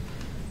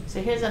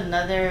 So here's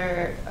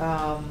another,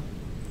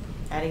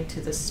 adding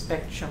to the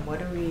spectrum. What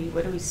do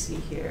we see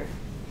here?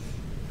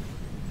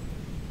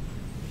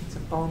 It's a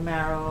bone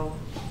marrow,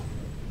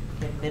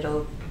 a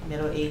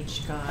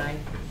middle-aged guy,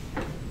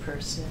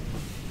 person.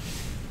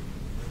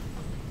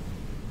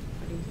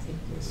 What do you think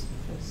is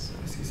this?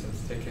 I see some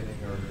thickening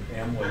or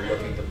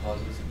amyloid-looking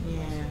deposits.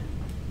 Yeah.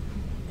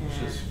 Which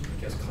is,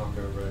 I guess,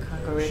 Congo red.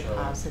 Congo red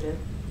positive.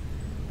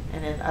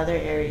 And in other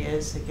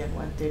areas, again,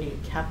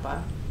 138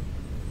 kappa,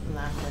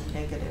 lambda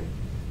negative.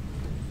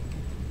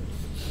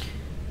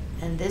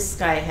 And this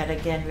guy had,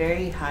 again,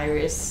 very high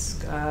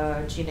risk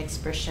gene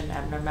expression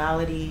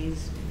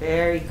abnormalities,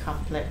 very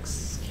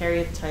complex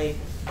karyotype,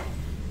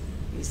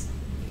 these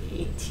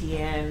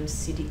ATM,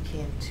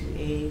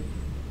 CDKN2A,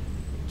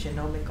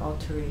 genomic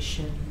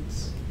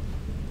alterations,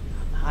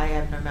 high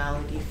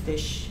abnormality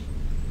fish.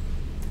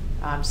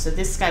 So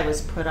this guy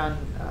was put on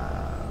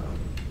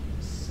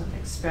some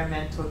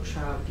experimental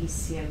trial,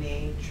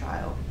 BCMA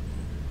trial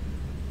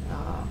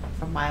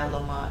for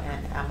myeloma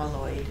and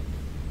amyloid.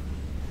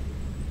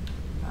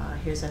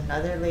 Here's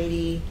another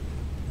lady.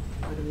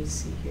 What do we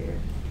see here?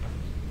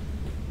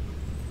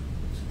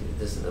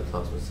 This is the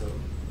plasma cell.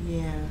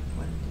 Yeah,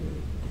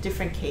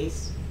 different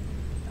case,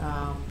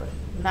 but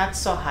not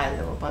so high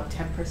though, about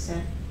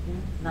 10%.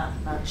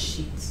 Not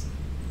sheets.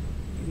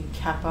 Maybe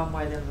kappa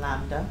more than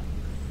lambda,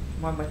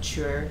 more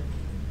mature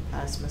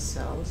plasma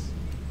cells.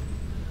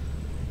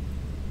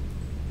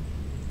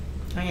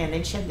 Oh yeah, and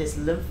then she had this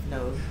lymph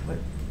node.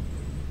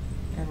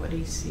 What do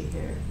you see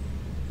here?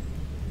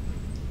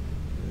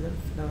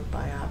 Lymph node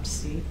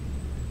biopsy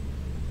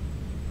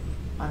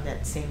on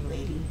that same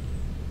lady.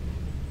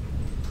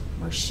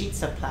 More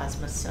sheets of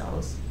plasma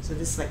cells. So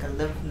this is like a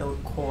lymph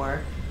node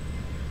core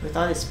with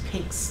all this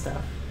pink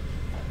stuff.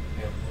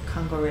 Yeah.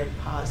 Congo red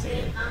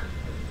positive.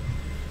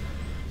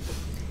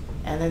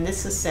 And then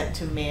this is sent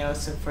to Mayo,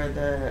 so for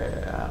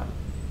the,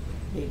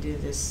 they do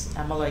this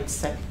amyloid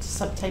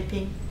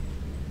subtyping,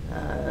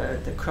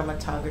 the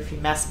chromatography,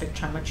 mass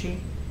spectrometry.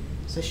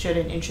 So it showed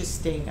an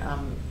interesting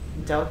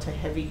delta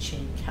heavy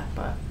chain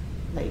kappa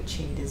light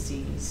chain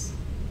disease.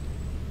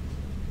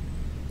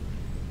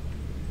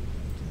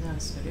 So that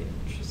was sort of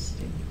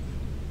interesting.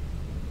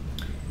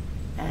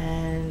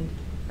 And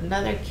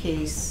another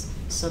case,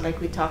 so like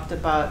we talked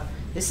about,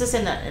 this is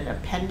in an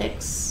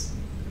appendix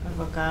of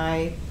a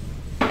guy.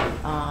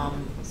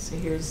 So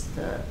here's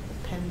the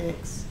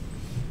appendix,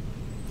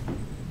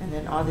 and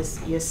then all this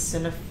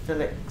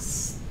eosinophilic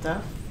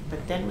stuff.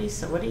 But then we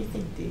saw, what do you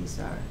think these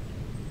are?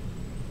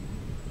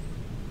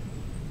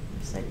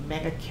 It's like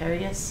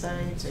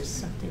megakaryocytes or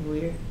something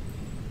weird.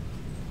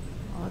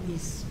 All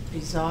these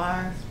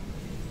bizarre.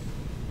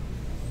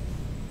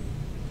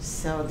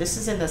 So this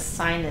is in the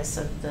sinus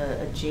of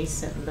the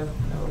adjacent lymph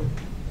node.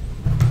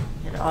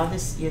 And all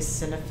this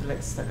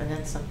eosinophilic stuff, and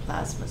then some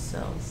plasma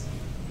cells.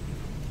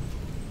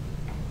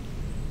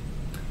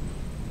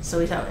 So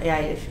we thought, yeah,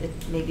 if it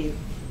maybe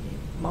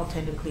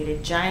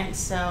multinucleated giant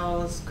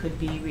cells could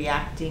be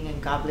reacting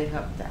and gobbling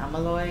up the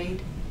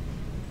amyloid.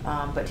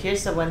 But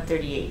here's the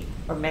 138,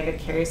 or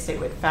megakaryocyte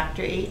with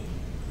factor 8.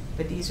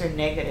 But these are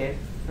negative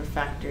for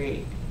factor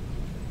 8,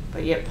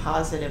 but yet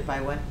positive by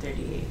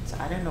 138. So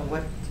I don't know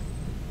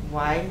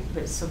why,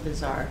 but it's so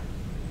bizarre.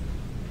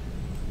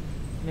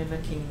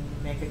 Mimicking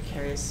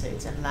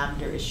megakaryocytes and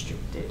lambda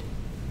restricted.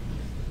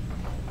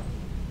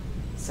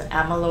 So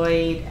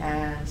amyloid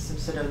and some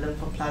sort of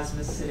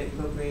lymphoplasmacytic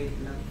low-grade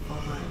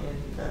lymphoma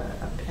in the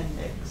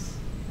appendix.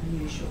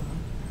 Unusual.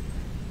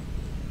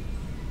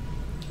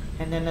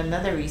 And then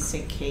another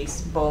recent case,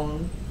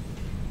 bone.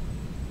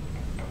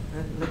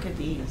 And look at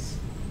these.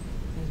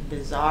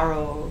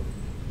 Bizarro,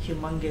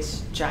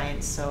 humongous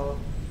giant cell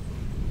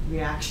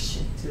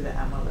reaction to the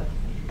amyloid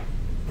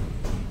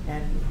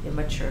and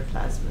immature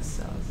plasma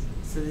cells.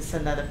 So this is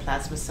another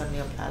plasma cell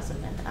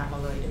neoplasm and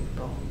amyloid in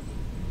bone.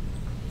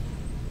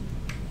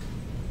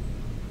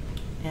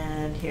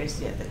 And here's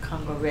the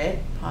Congo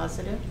red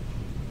positive,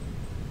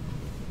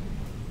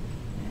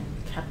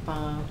 and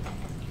kappa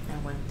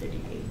and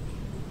 138.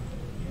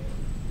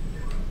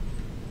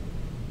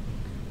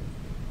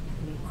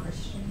 Any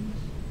questions?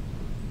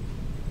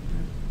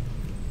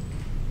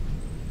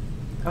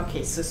 No?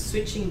 Okay, so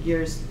switching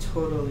gears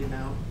totally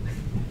now.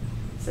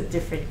 It's a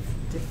different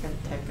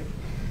type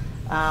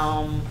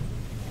of.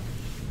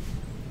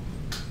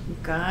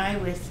 guy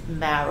with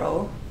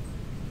marrow,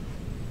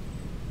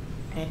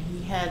 and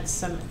he had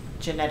some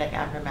genetic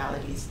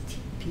abnormalities,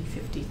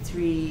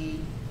 P53,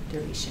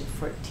 deletion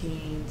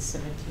 14,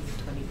 17,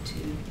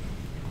 22,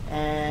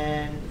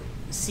 and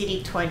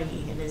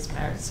CD20 in his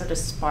marrow, sort of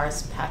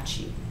sparse,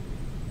 patchy.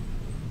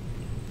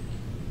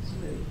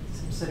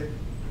 Some sort of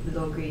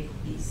low-grade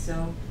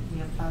B-cell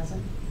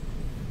neoplasm.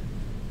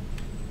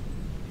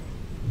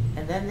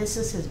 And then this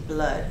is his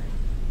blood.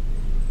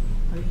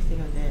 What do you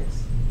think of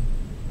this?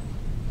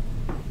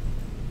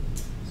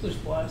 So there's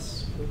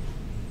blasts.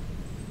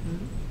 Hmm?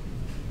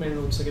 I mean,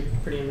 it looks like a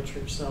pretty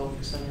immature cell in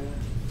the center there.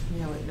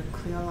 Yeah, with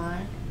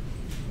nucleoli.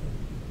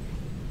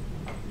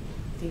 I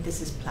think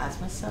this is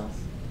plasma cells.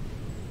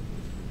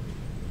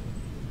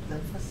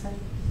 Lymphocytes.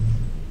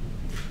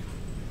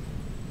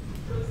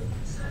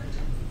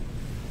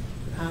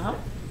 Huh?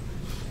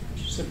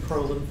 She said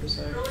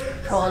pro-lymphocyte.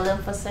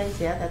 Pro-lymphocytes,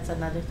 yeah, that's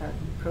another thought.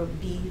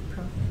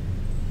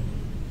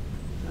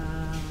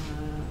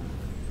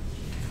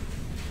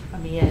 I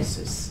mean,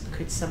 yes,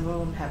 could some of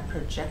them have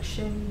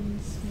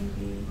projections,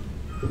 maybe?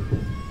 I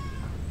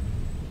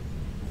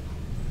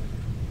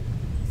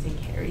think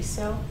hairy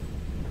cell.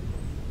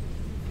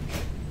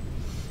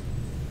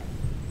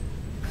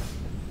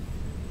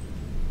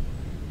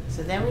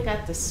 So then we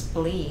got the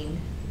spleen,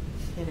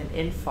 he had an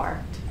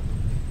infarct.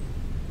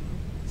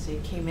 So he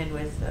came in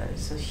with a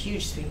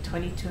huge spleen,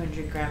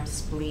 2,200 gram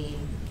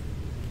spleen,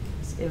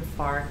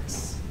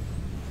 infarcts.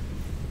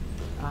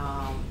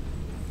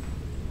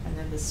 And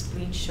then the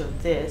spleen showed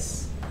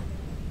this.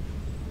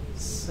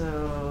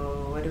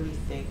 So what do we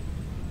think?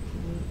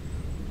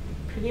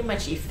 Pretty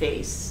much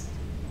effaced.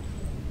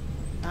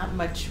 Not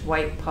much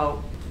white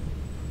pulp,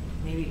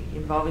 maybe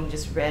involving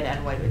just red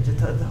and white, but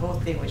the whole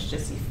thing was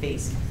just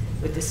effaced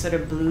with this sort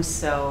of blue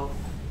cell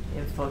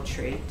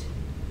infiltrate.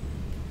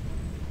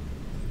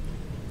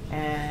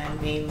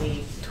 And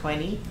mainly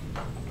 20,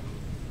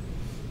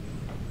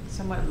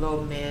 somewhat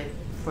low mid,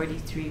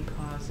 43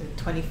 positive,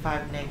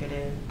 25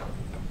 negative,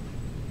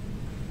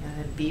 and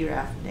then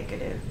BRAF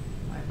negative.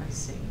 Why am I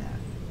saying that?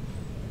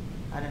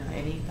 I don't know,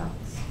 any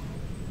thoughts?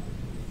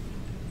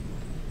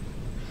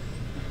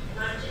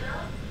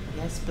 Marginal?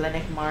 Yes,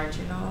 splenic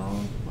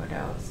marginal, what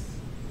else?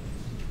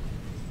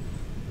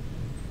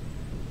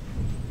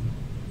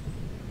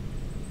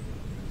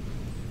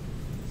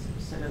 Some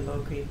sort of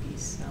low-grade B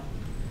cell.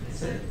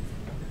 So,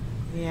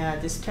 yeah,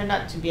 this turned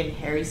out to be a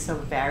hairy cell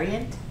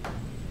variant.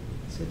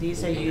 So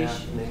these are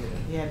usually,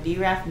 yeah,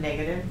 BRAF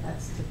negative,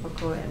 that's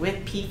typical, and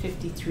with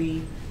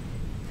P53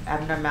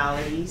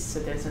 abnormalities, so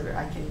there's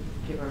I can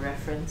give a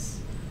reference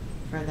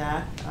for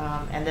that.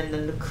 And then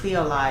the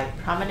nucleoli,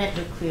 prominent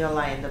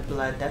nucleoli in the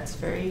blood, that's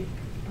very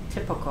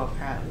typical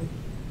apparently.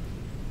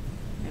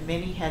 And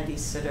many had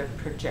these sort of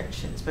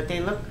projections, but they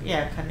look,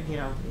 yeah, kind of,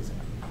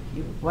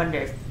 you wonder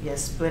if, yeah,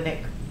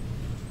 splenic,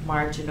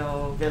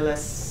 marginal,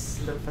 villus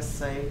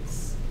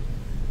lymphocytes.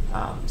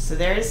 So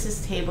there is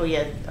this table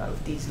yet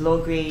of these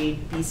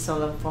low-grade B-cell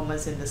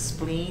lymphomas in the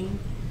spleen.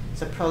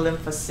 So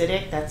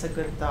prolymphocytic, that's a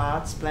good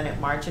thought. Splenic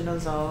marginal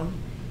zone.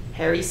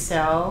 Hairy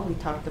cell, we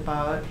talked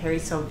about. Hairy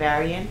cell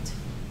variant.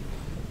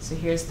 So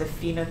here's the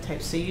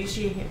phenotype. So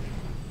usually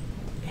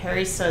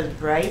hairy cell is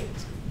bright,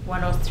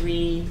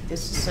 103.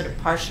 This is sort of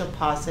partial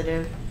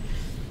positive.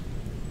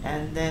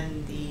 And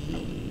then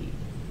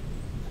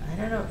I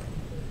don't know,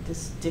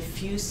 this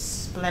diffuse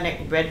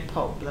splenic red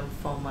pulp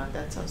lymphoma,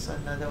 that's also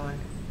another one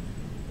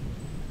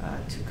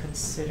to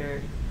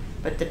consider.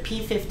 But the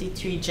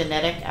P53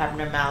 genetic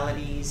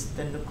abnormalities,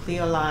 the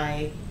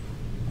nucleoli,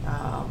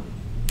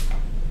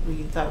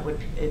 we thought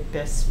would it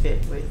best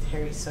fit with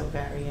hairy cell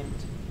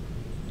variant.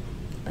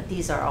 But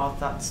these are all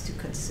thoughts to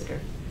consider.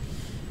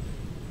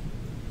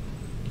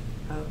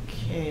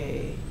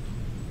 Okay.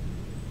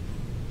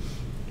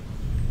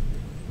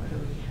 What do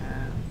we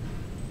have?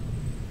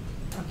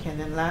 Okay, and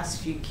then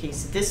last few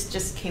cases. This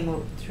just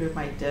came through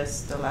my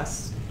desk the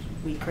last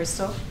week or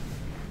so.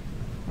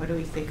 What do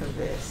we think of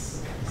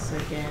this? So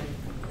again,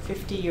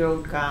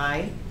 50-year-old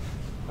guy,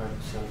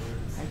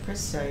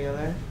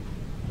 hypercellular,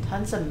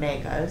 tons of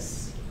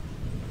megas,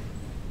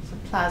 some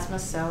plasma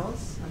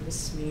cells on the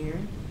smear,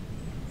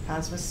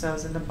 plasma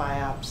cells in the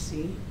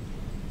biopsy,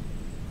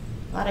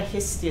 a lot of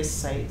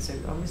histiocytes,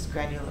 or almost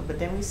granular, but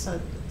then we saw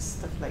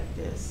stuff like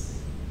this.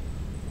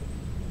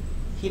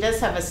 He does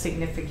have a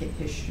significant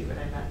history, but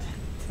I'm not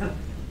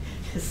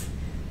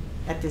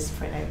at this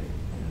point. I'll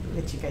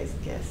let you guys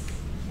guess.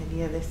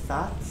 Any other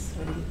thoughts?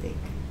 What do you think?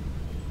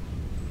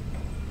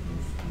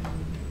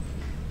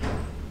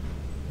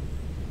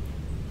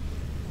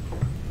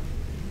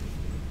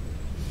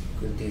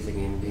 Could these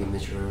again be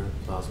mature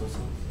plasma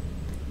cells?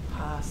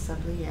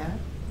 Possibly, yeah.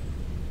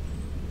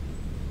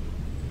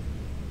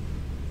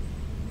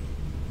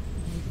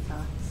 Any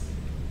thoughts?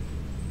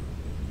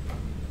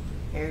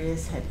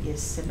 Areas had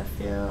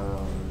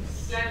eosinophils.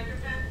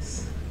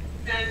 Langerhans?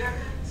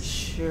 Langerhans?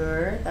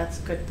 Sure, that's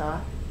a good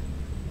thought.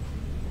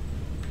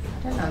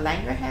 I don't know,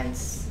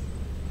 Langerhans,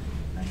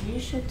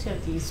 unusual to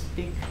have these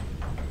big,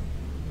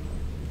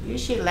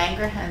 usually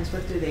Langerhans,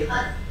 what do they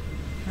have?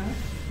 Huh?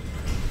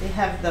 They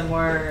have the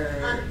more.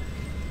 Huh?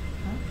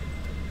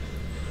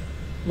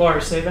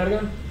 Laura, say that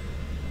again.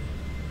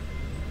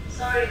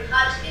 Sorry,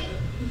 Hodgkin?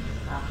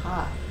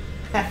 Aha.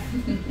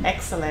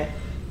 Excellent.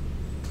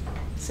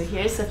 So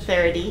here's the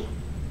 30.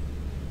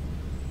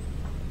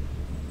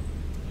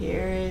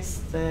 Here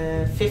is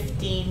the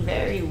 15,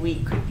 very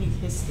weak, could be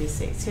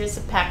histiocytes. Here's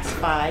the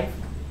PAX5,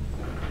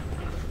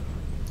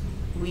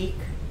 weak,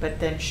 but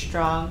then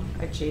strong,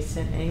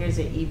 adjacent, and here's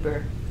the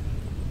Eber.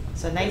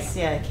 So nice,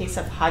 yeah, case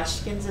of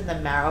Hodgkin's in the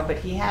marrow, but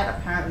he had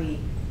apparently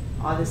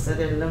all this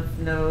other lymph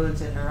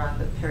nodes and around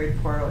the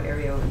periportal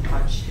area with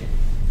Hodgkin.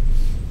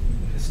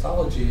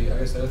 Histology, I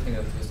guess the other thing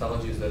of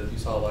histology is that you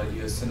saw a lot of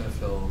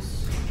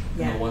eosinophils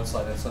Yeah. on the one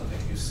side. That's something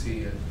you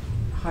see in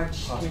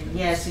Hodgkin. Hodgkin's.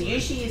 Yeah, so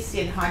usually you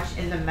see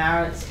in the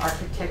marrow, it's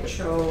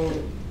architectural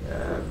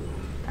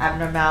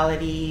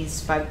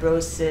abnormalities,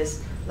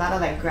 fibrosis, a lot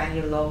of like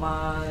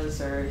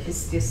granulomas or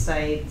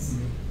histiocytes,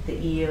 the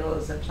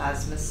eels, the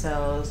plasma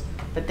cells,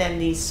 but then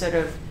these sort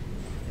of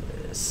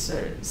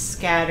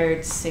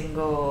scattered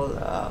single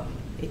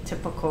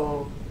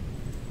atypical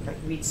like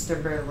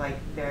Reed-Sternberg-like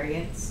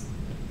variants.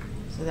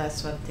 So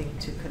that's one thing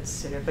to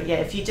consider. But yeah,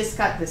 if you just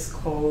got this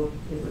cold,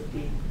 it would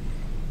be.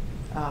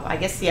 I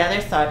guess the other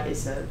thought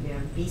is a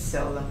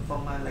B-cell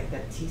lymphoma, like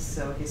that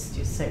T-cell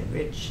histiocyte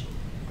rich.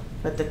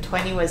 But the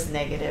 20 was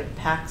negative.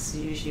 PAX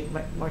usually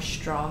much more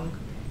strong,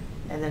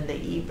 and then the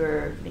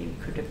Eber maybe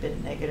could have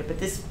been negative. But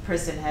this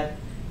person had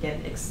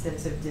again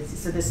extensive disease,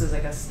 so this was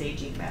like a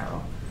staging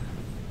marrow.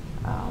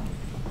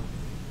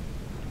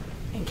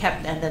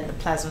 And then the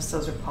plasma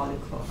cells are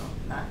polyclonal,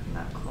 not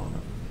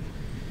clonal.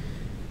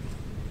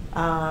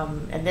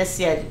 And this,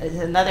 yeah, is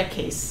another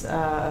case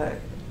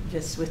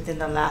just within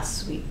the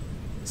last week.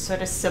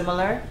 Sort of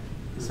similar,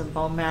 some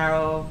bone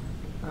marrow,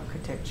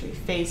 architecture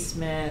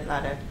effacement, a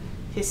lot of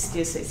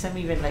histiocytes, some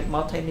even like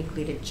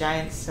multinucleated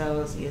giant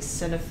cells,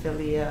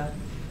 eosinophilia,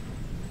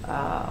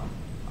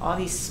 all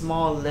these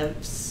small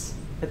lymphs.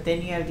 But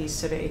then you have these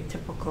sort of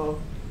atypical.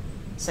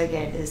 So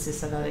again, is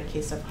this another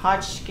case of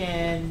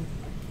Hodgkin?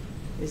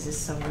 Is this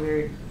some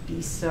weird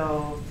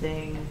B-cell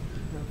thing,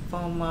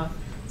 lymphoma?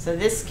 So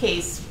this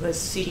case was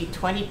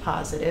CD20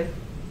 positive,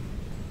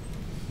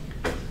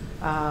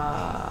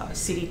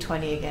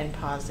 CD20 again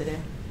positive,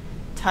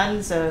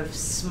 tons of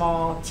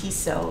small T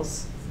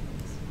cells,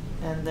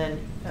 and then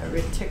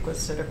retic was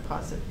sort of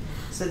positive.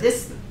 So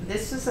this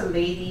was a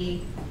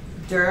lady,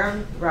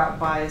 derm brought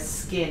by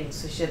skin.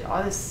 So she had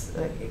all this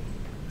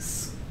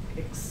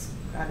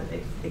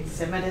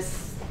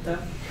eczematous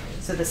stuff.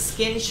 So the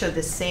skin showed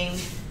the same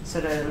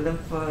sort of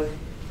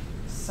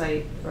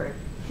lymphocyte or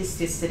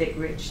histiocytic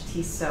rich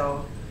T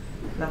cell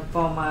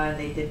lymphoma, and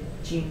they did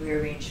gene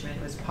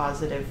rearrangement, was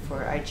positive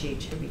for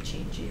IgH heavy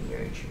chain gene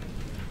rearrangement.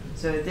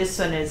 So this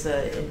one is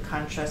in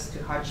contrast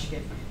to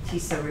Hodgkin, T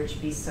cell rich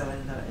B cell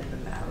in the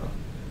marrow.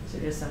 So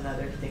just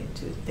another thing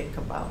to think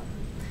about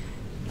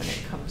when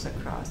it comes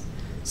across.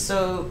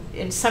 So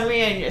in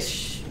summary, I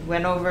just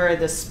went over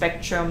the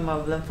spectrum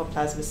of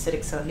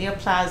lymphoplasmacytic cell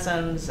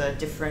neoplasms,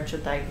 differential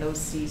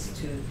diagnoses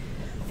to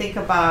think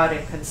about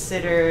and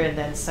consider, and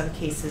then some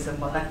cases of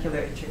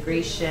molecular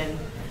integration.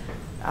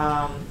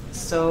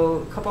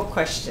 So a couple of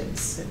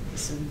questions,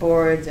 some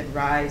boards and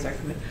RISE are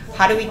coming.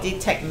 How do we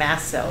detect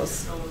mast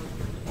cells?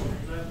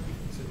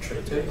 Is it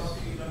tryptase?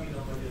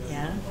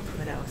 Yeah,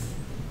 what else?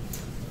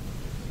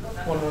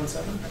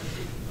 117.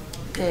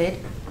 Good.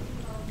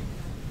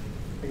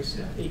 I guess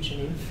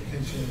H&E.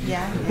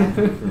 Yeah, yeah.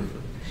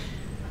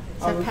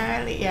 So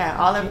apparently, yeah,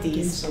 all of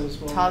these, Giemsa as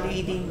well.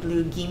 toluidine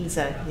blue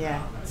Giemsa,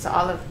 yeah. So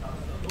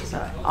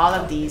all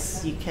of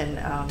these you can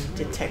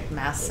detect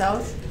mast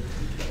cells.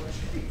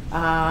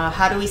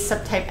 How do we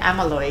subtype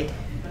amyloid?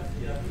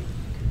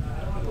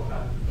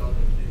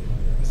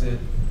 Is it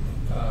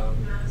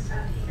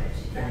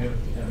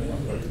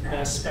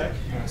Mass spec.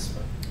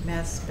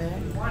 Mass spec.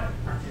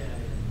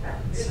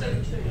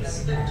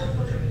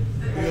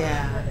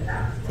 Yeah,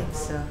 I think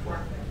so.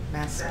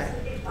 Mass spec.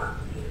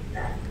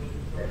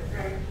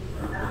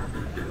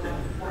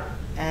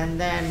 And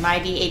then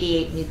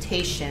MYD88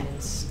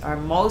 mutations are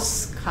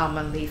most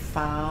commonly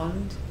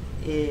found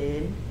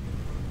in.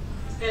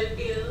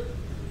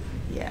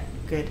 Yeah,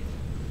 good.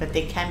 But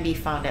they can be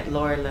found at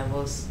lower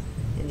levels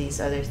in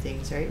these other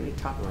things, right? We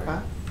talked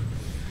about.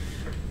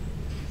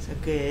 So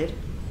good.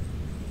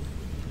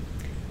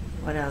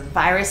 What else?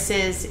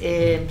 Viruses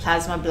in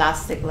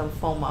plasmablastic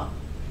lymphoma.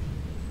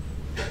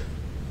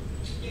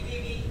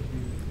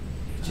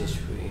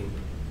 Just green.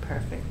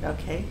 Perfect.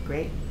 Okay,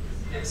 great.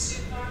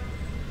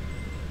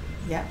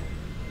 Yep.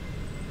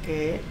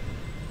 Good.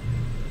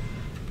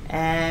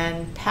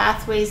 And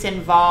pathways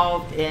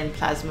involved in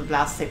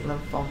plasmablastic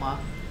lymphoma.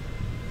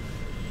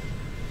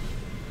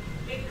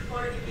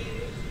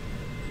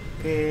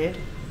 Good.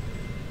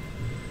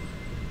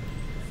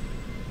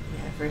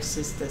 Yeah,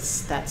 versus the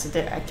stat. So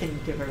there, I can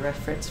give a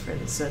reference for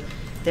this. So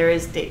there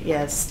is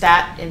the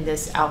stat in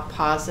this ALK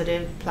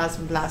positive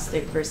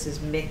plasmablastic versus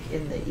MYC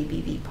in the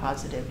EBV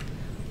positive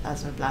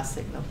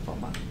plasmablastic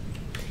lymphoma.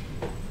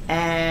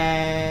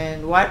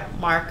 And what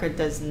marker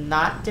does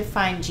not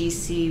define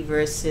GC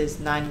versus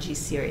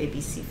non-GC or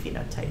ABC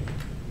phenotype?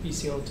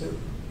 BCL2.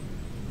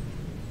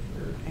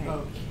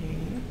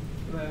 Okay.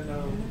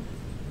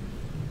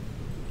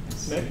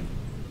 Then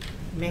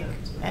Mick. Mick,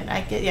 and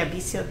I get, yeah,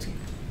 BCL2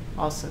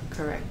 also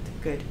correct,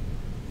 good.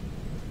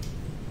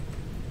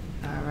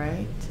 All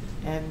right,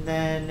 and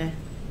then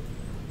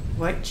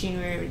what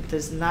gene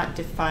does not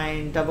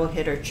define double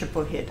hit or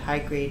triple hit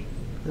high-grade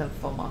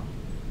lymphoma?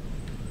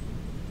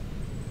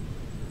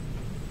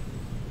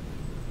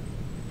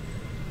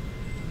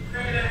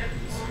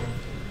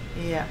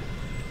 Yeah,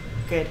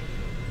 good.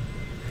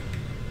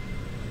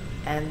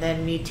 And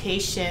then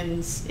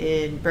mutations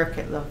in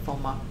Burkitt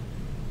lymphoma.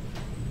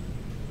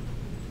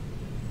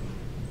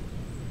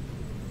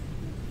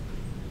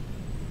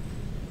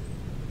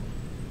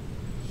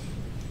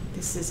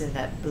 This is in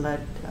that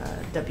blood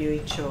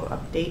WHO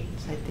update.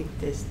 I think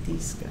there's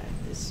these guys.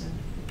 This one.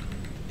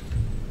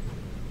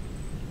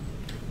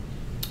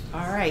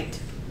 All right.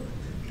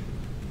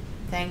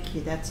 Thank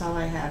you. That's all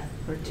I have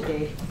for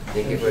today.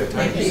 Thank you for your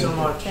time. Thank you so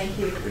much. Thank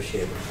you.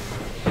 Appreciate it.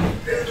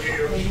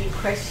 Any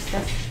questions?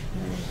 Any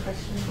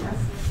questions? No?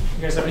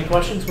 You guys have any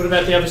questions? What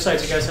about the other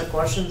sites? You guys have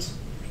questions?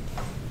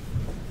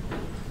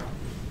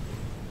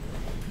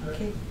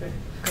 Okay. Great.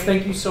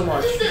 Thank you so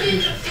much.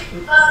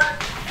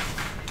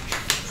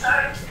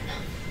 Sorry.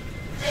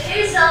 The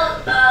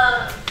Hazel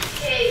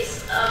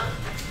case,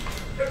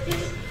 for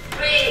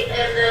P3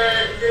 and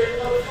the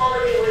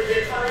morphology with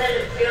the prominent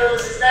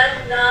nucleus, is that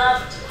enough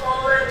to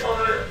call it,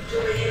 or do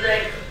we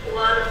like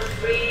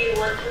 103,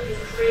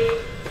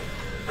 123,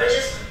 or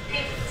just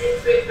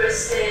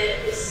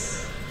 53%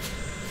 is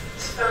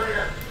strong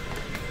enough?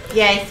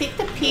 Yeah, I think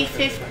the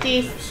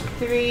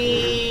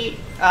P53.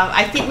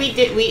 I think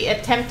we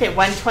attempted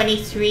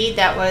 123.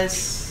 That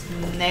was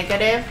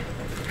negative.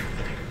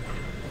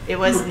 It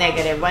was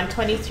negative.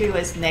 123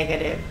 was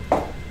negative.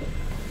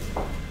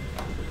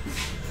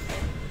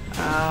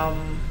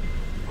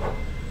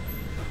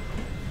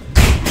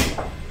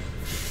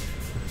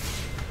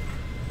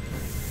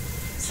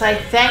 So I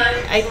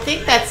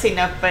think that's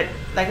enough. But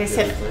like I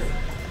said,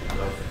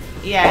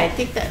 yeah, I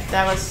think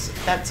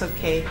that's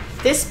okay.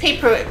 This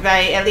paper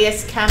by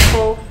Elias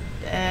Campbell,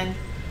 and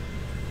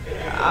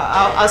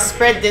I'll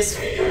spread this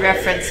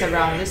reference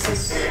around. This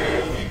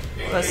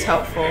was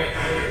helpful.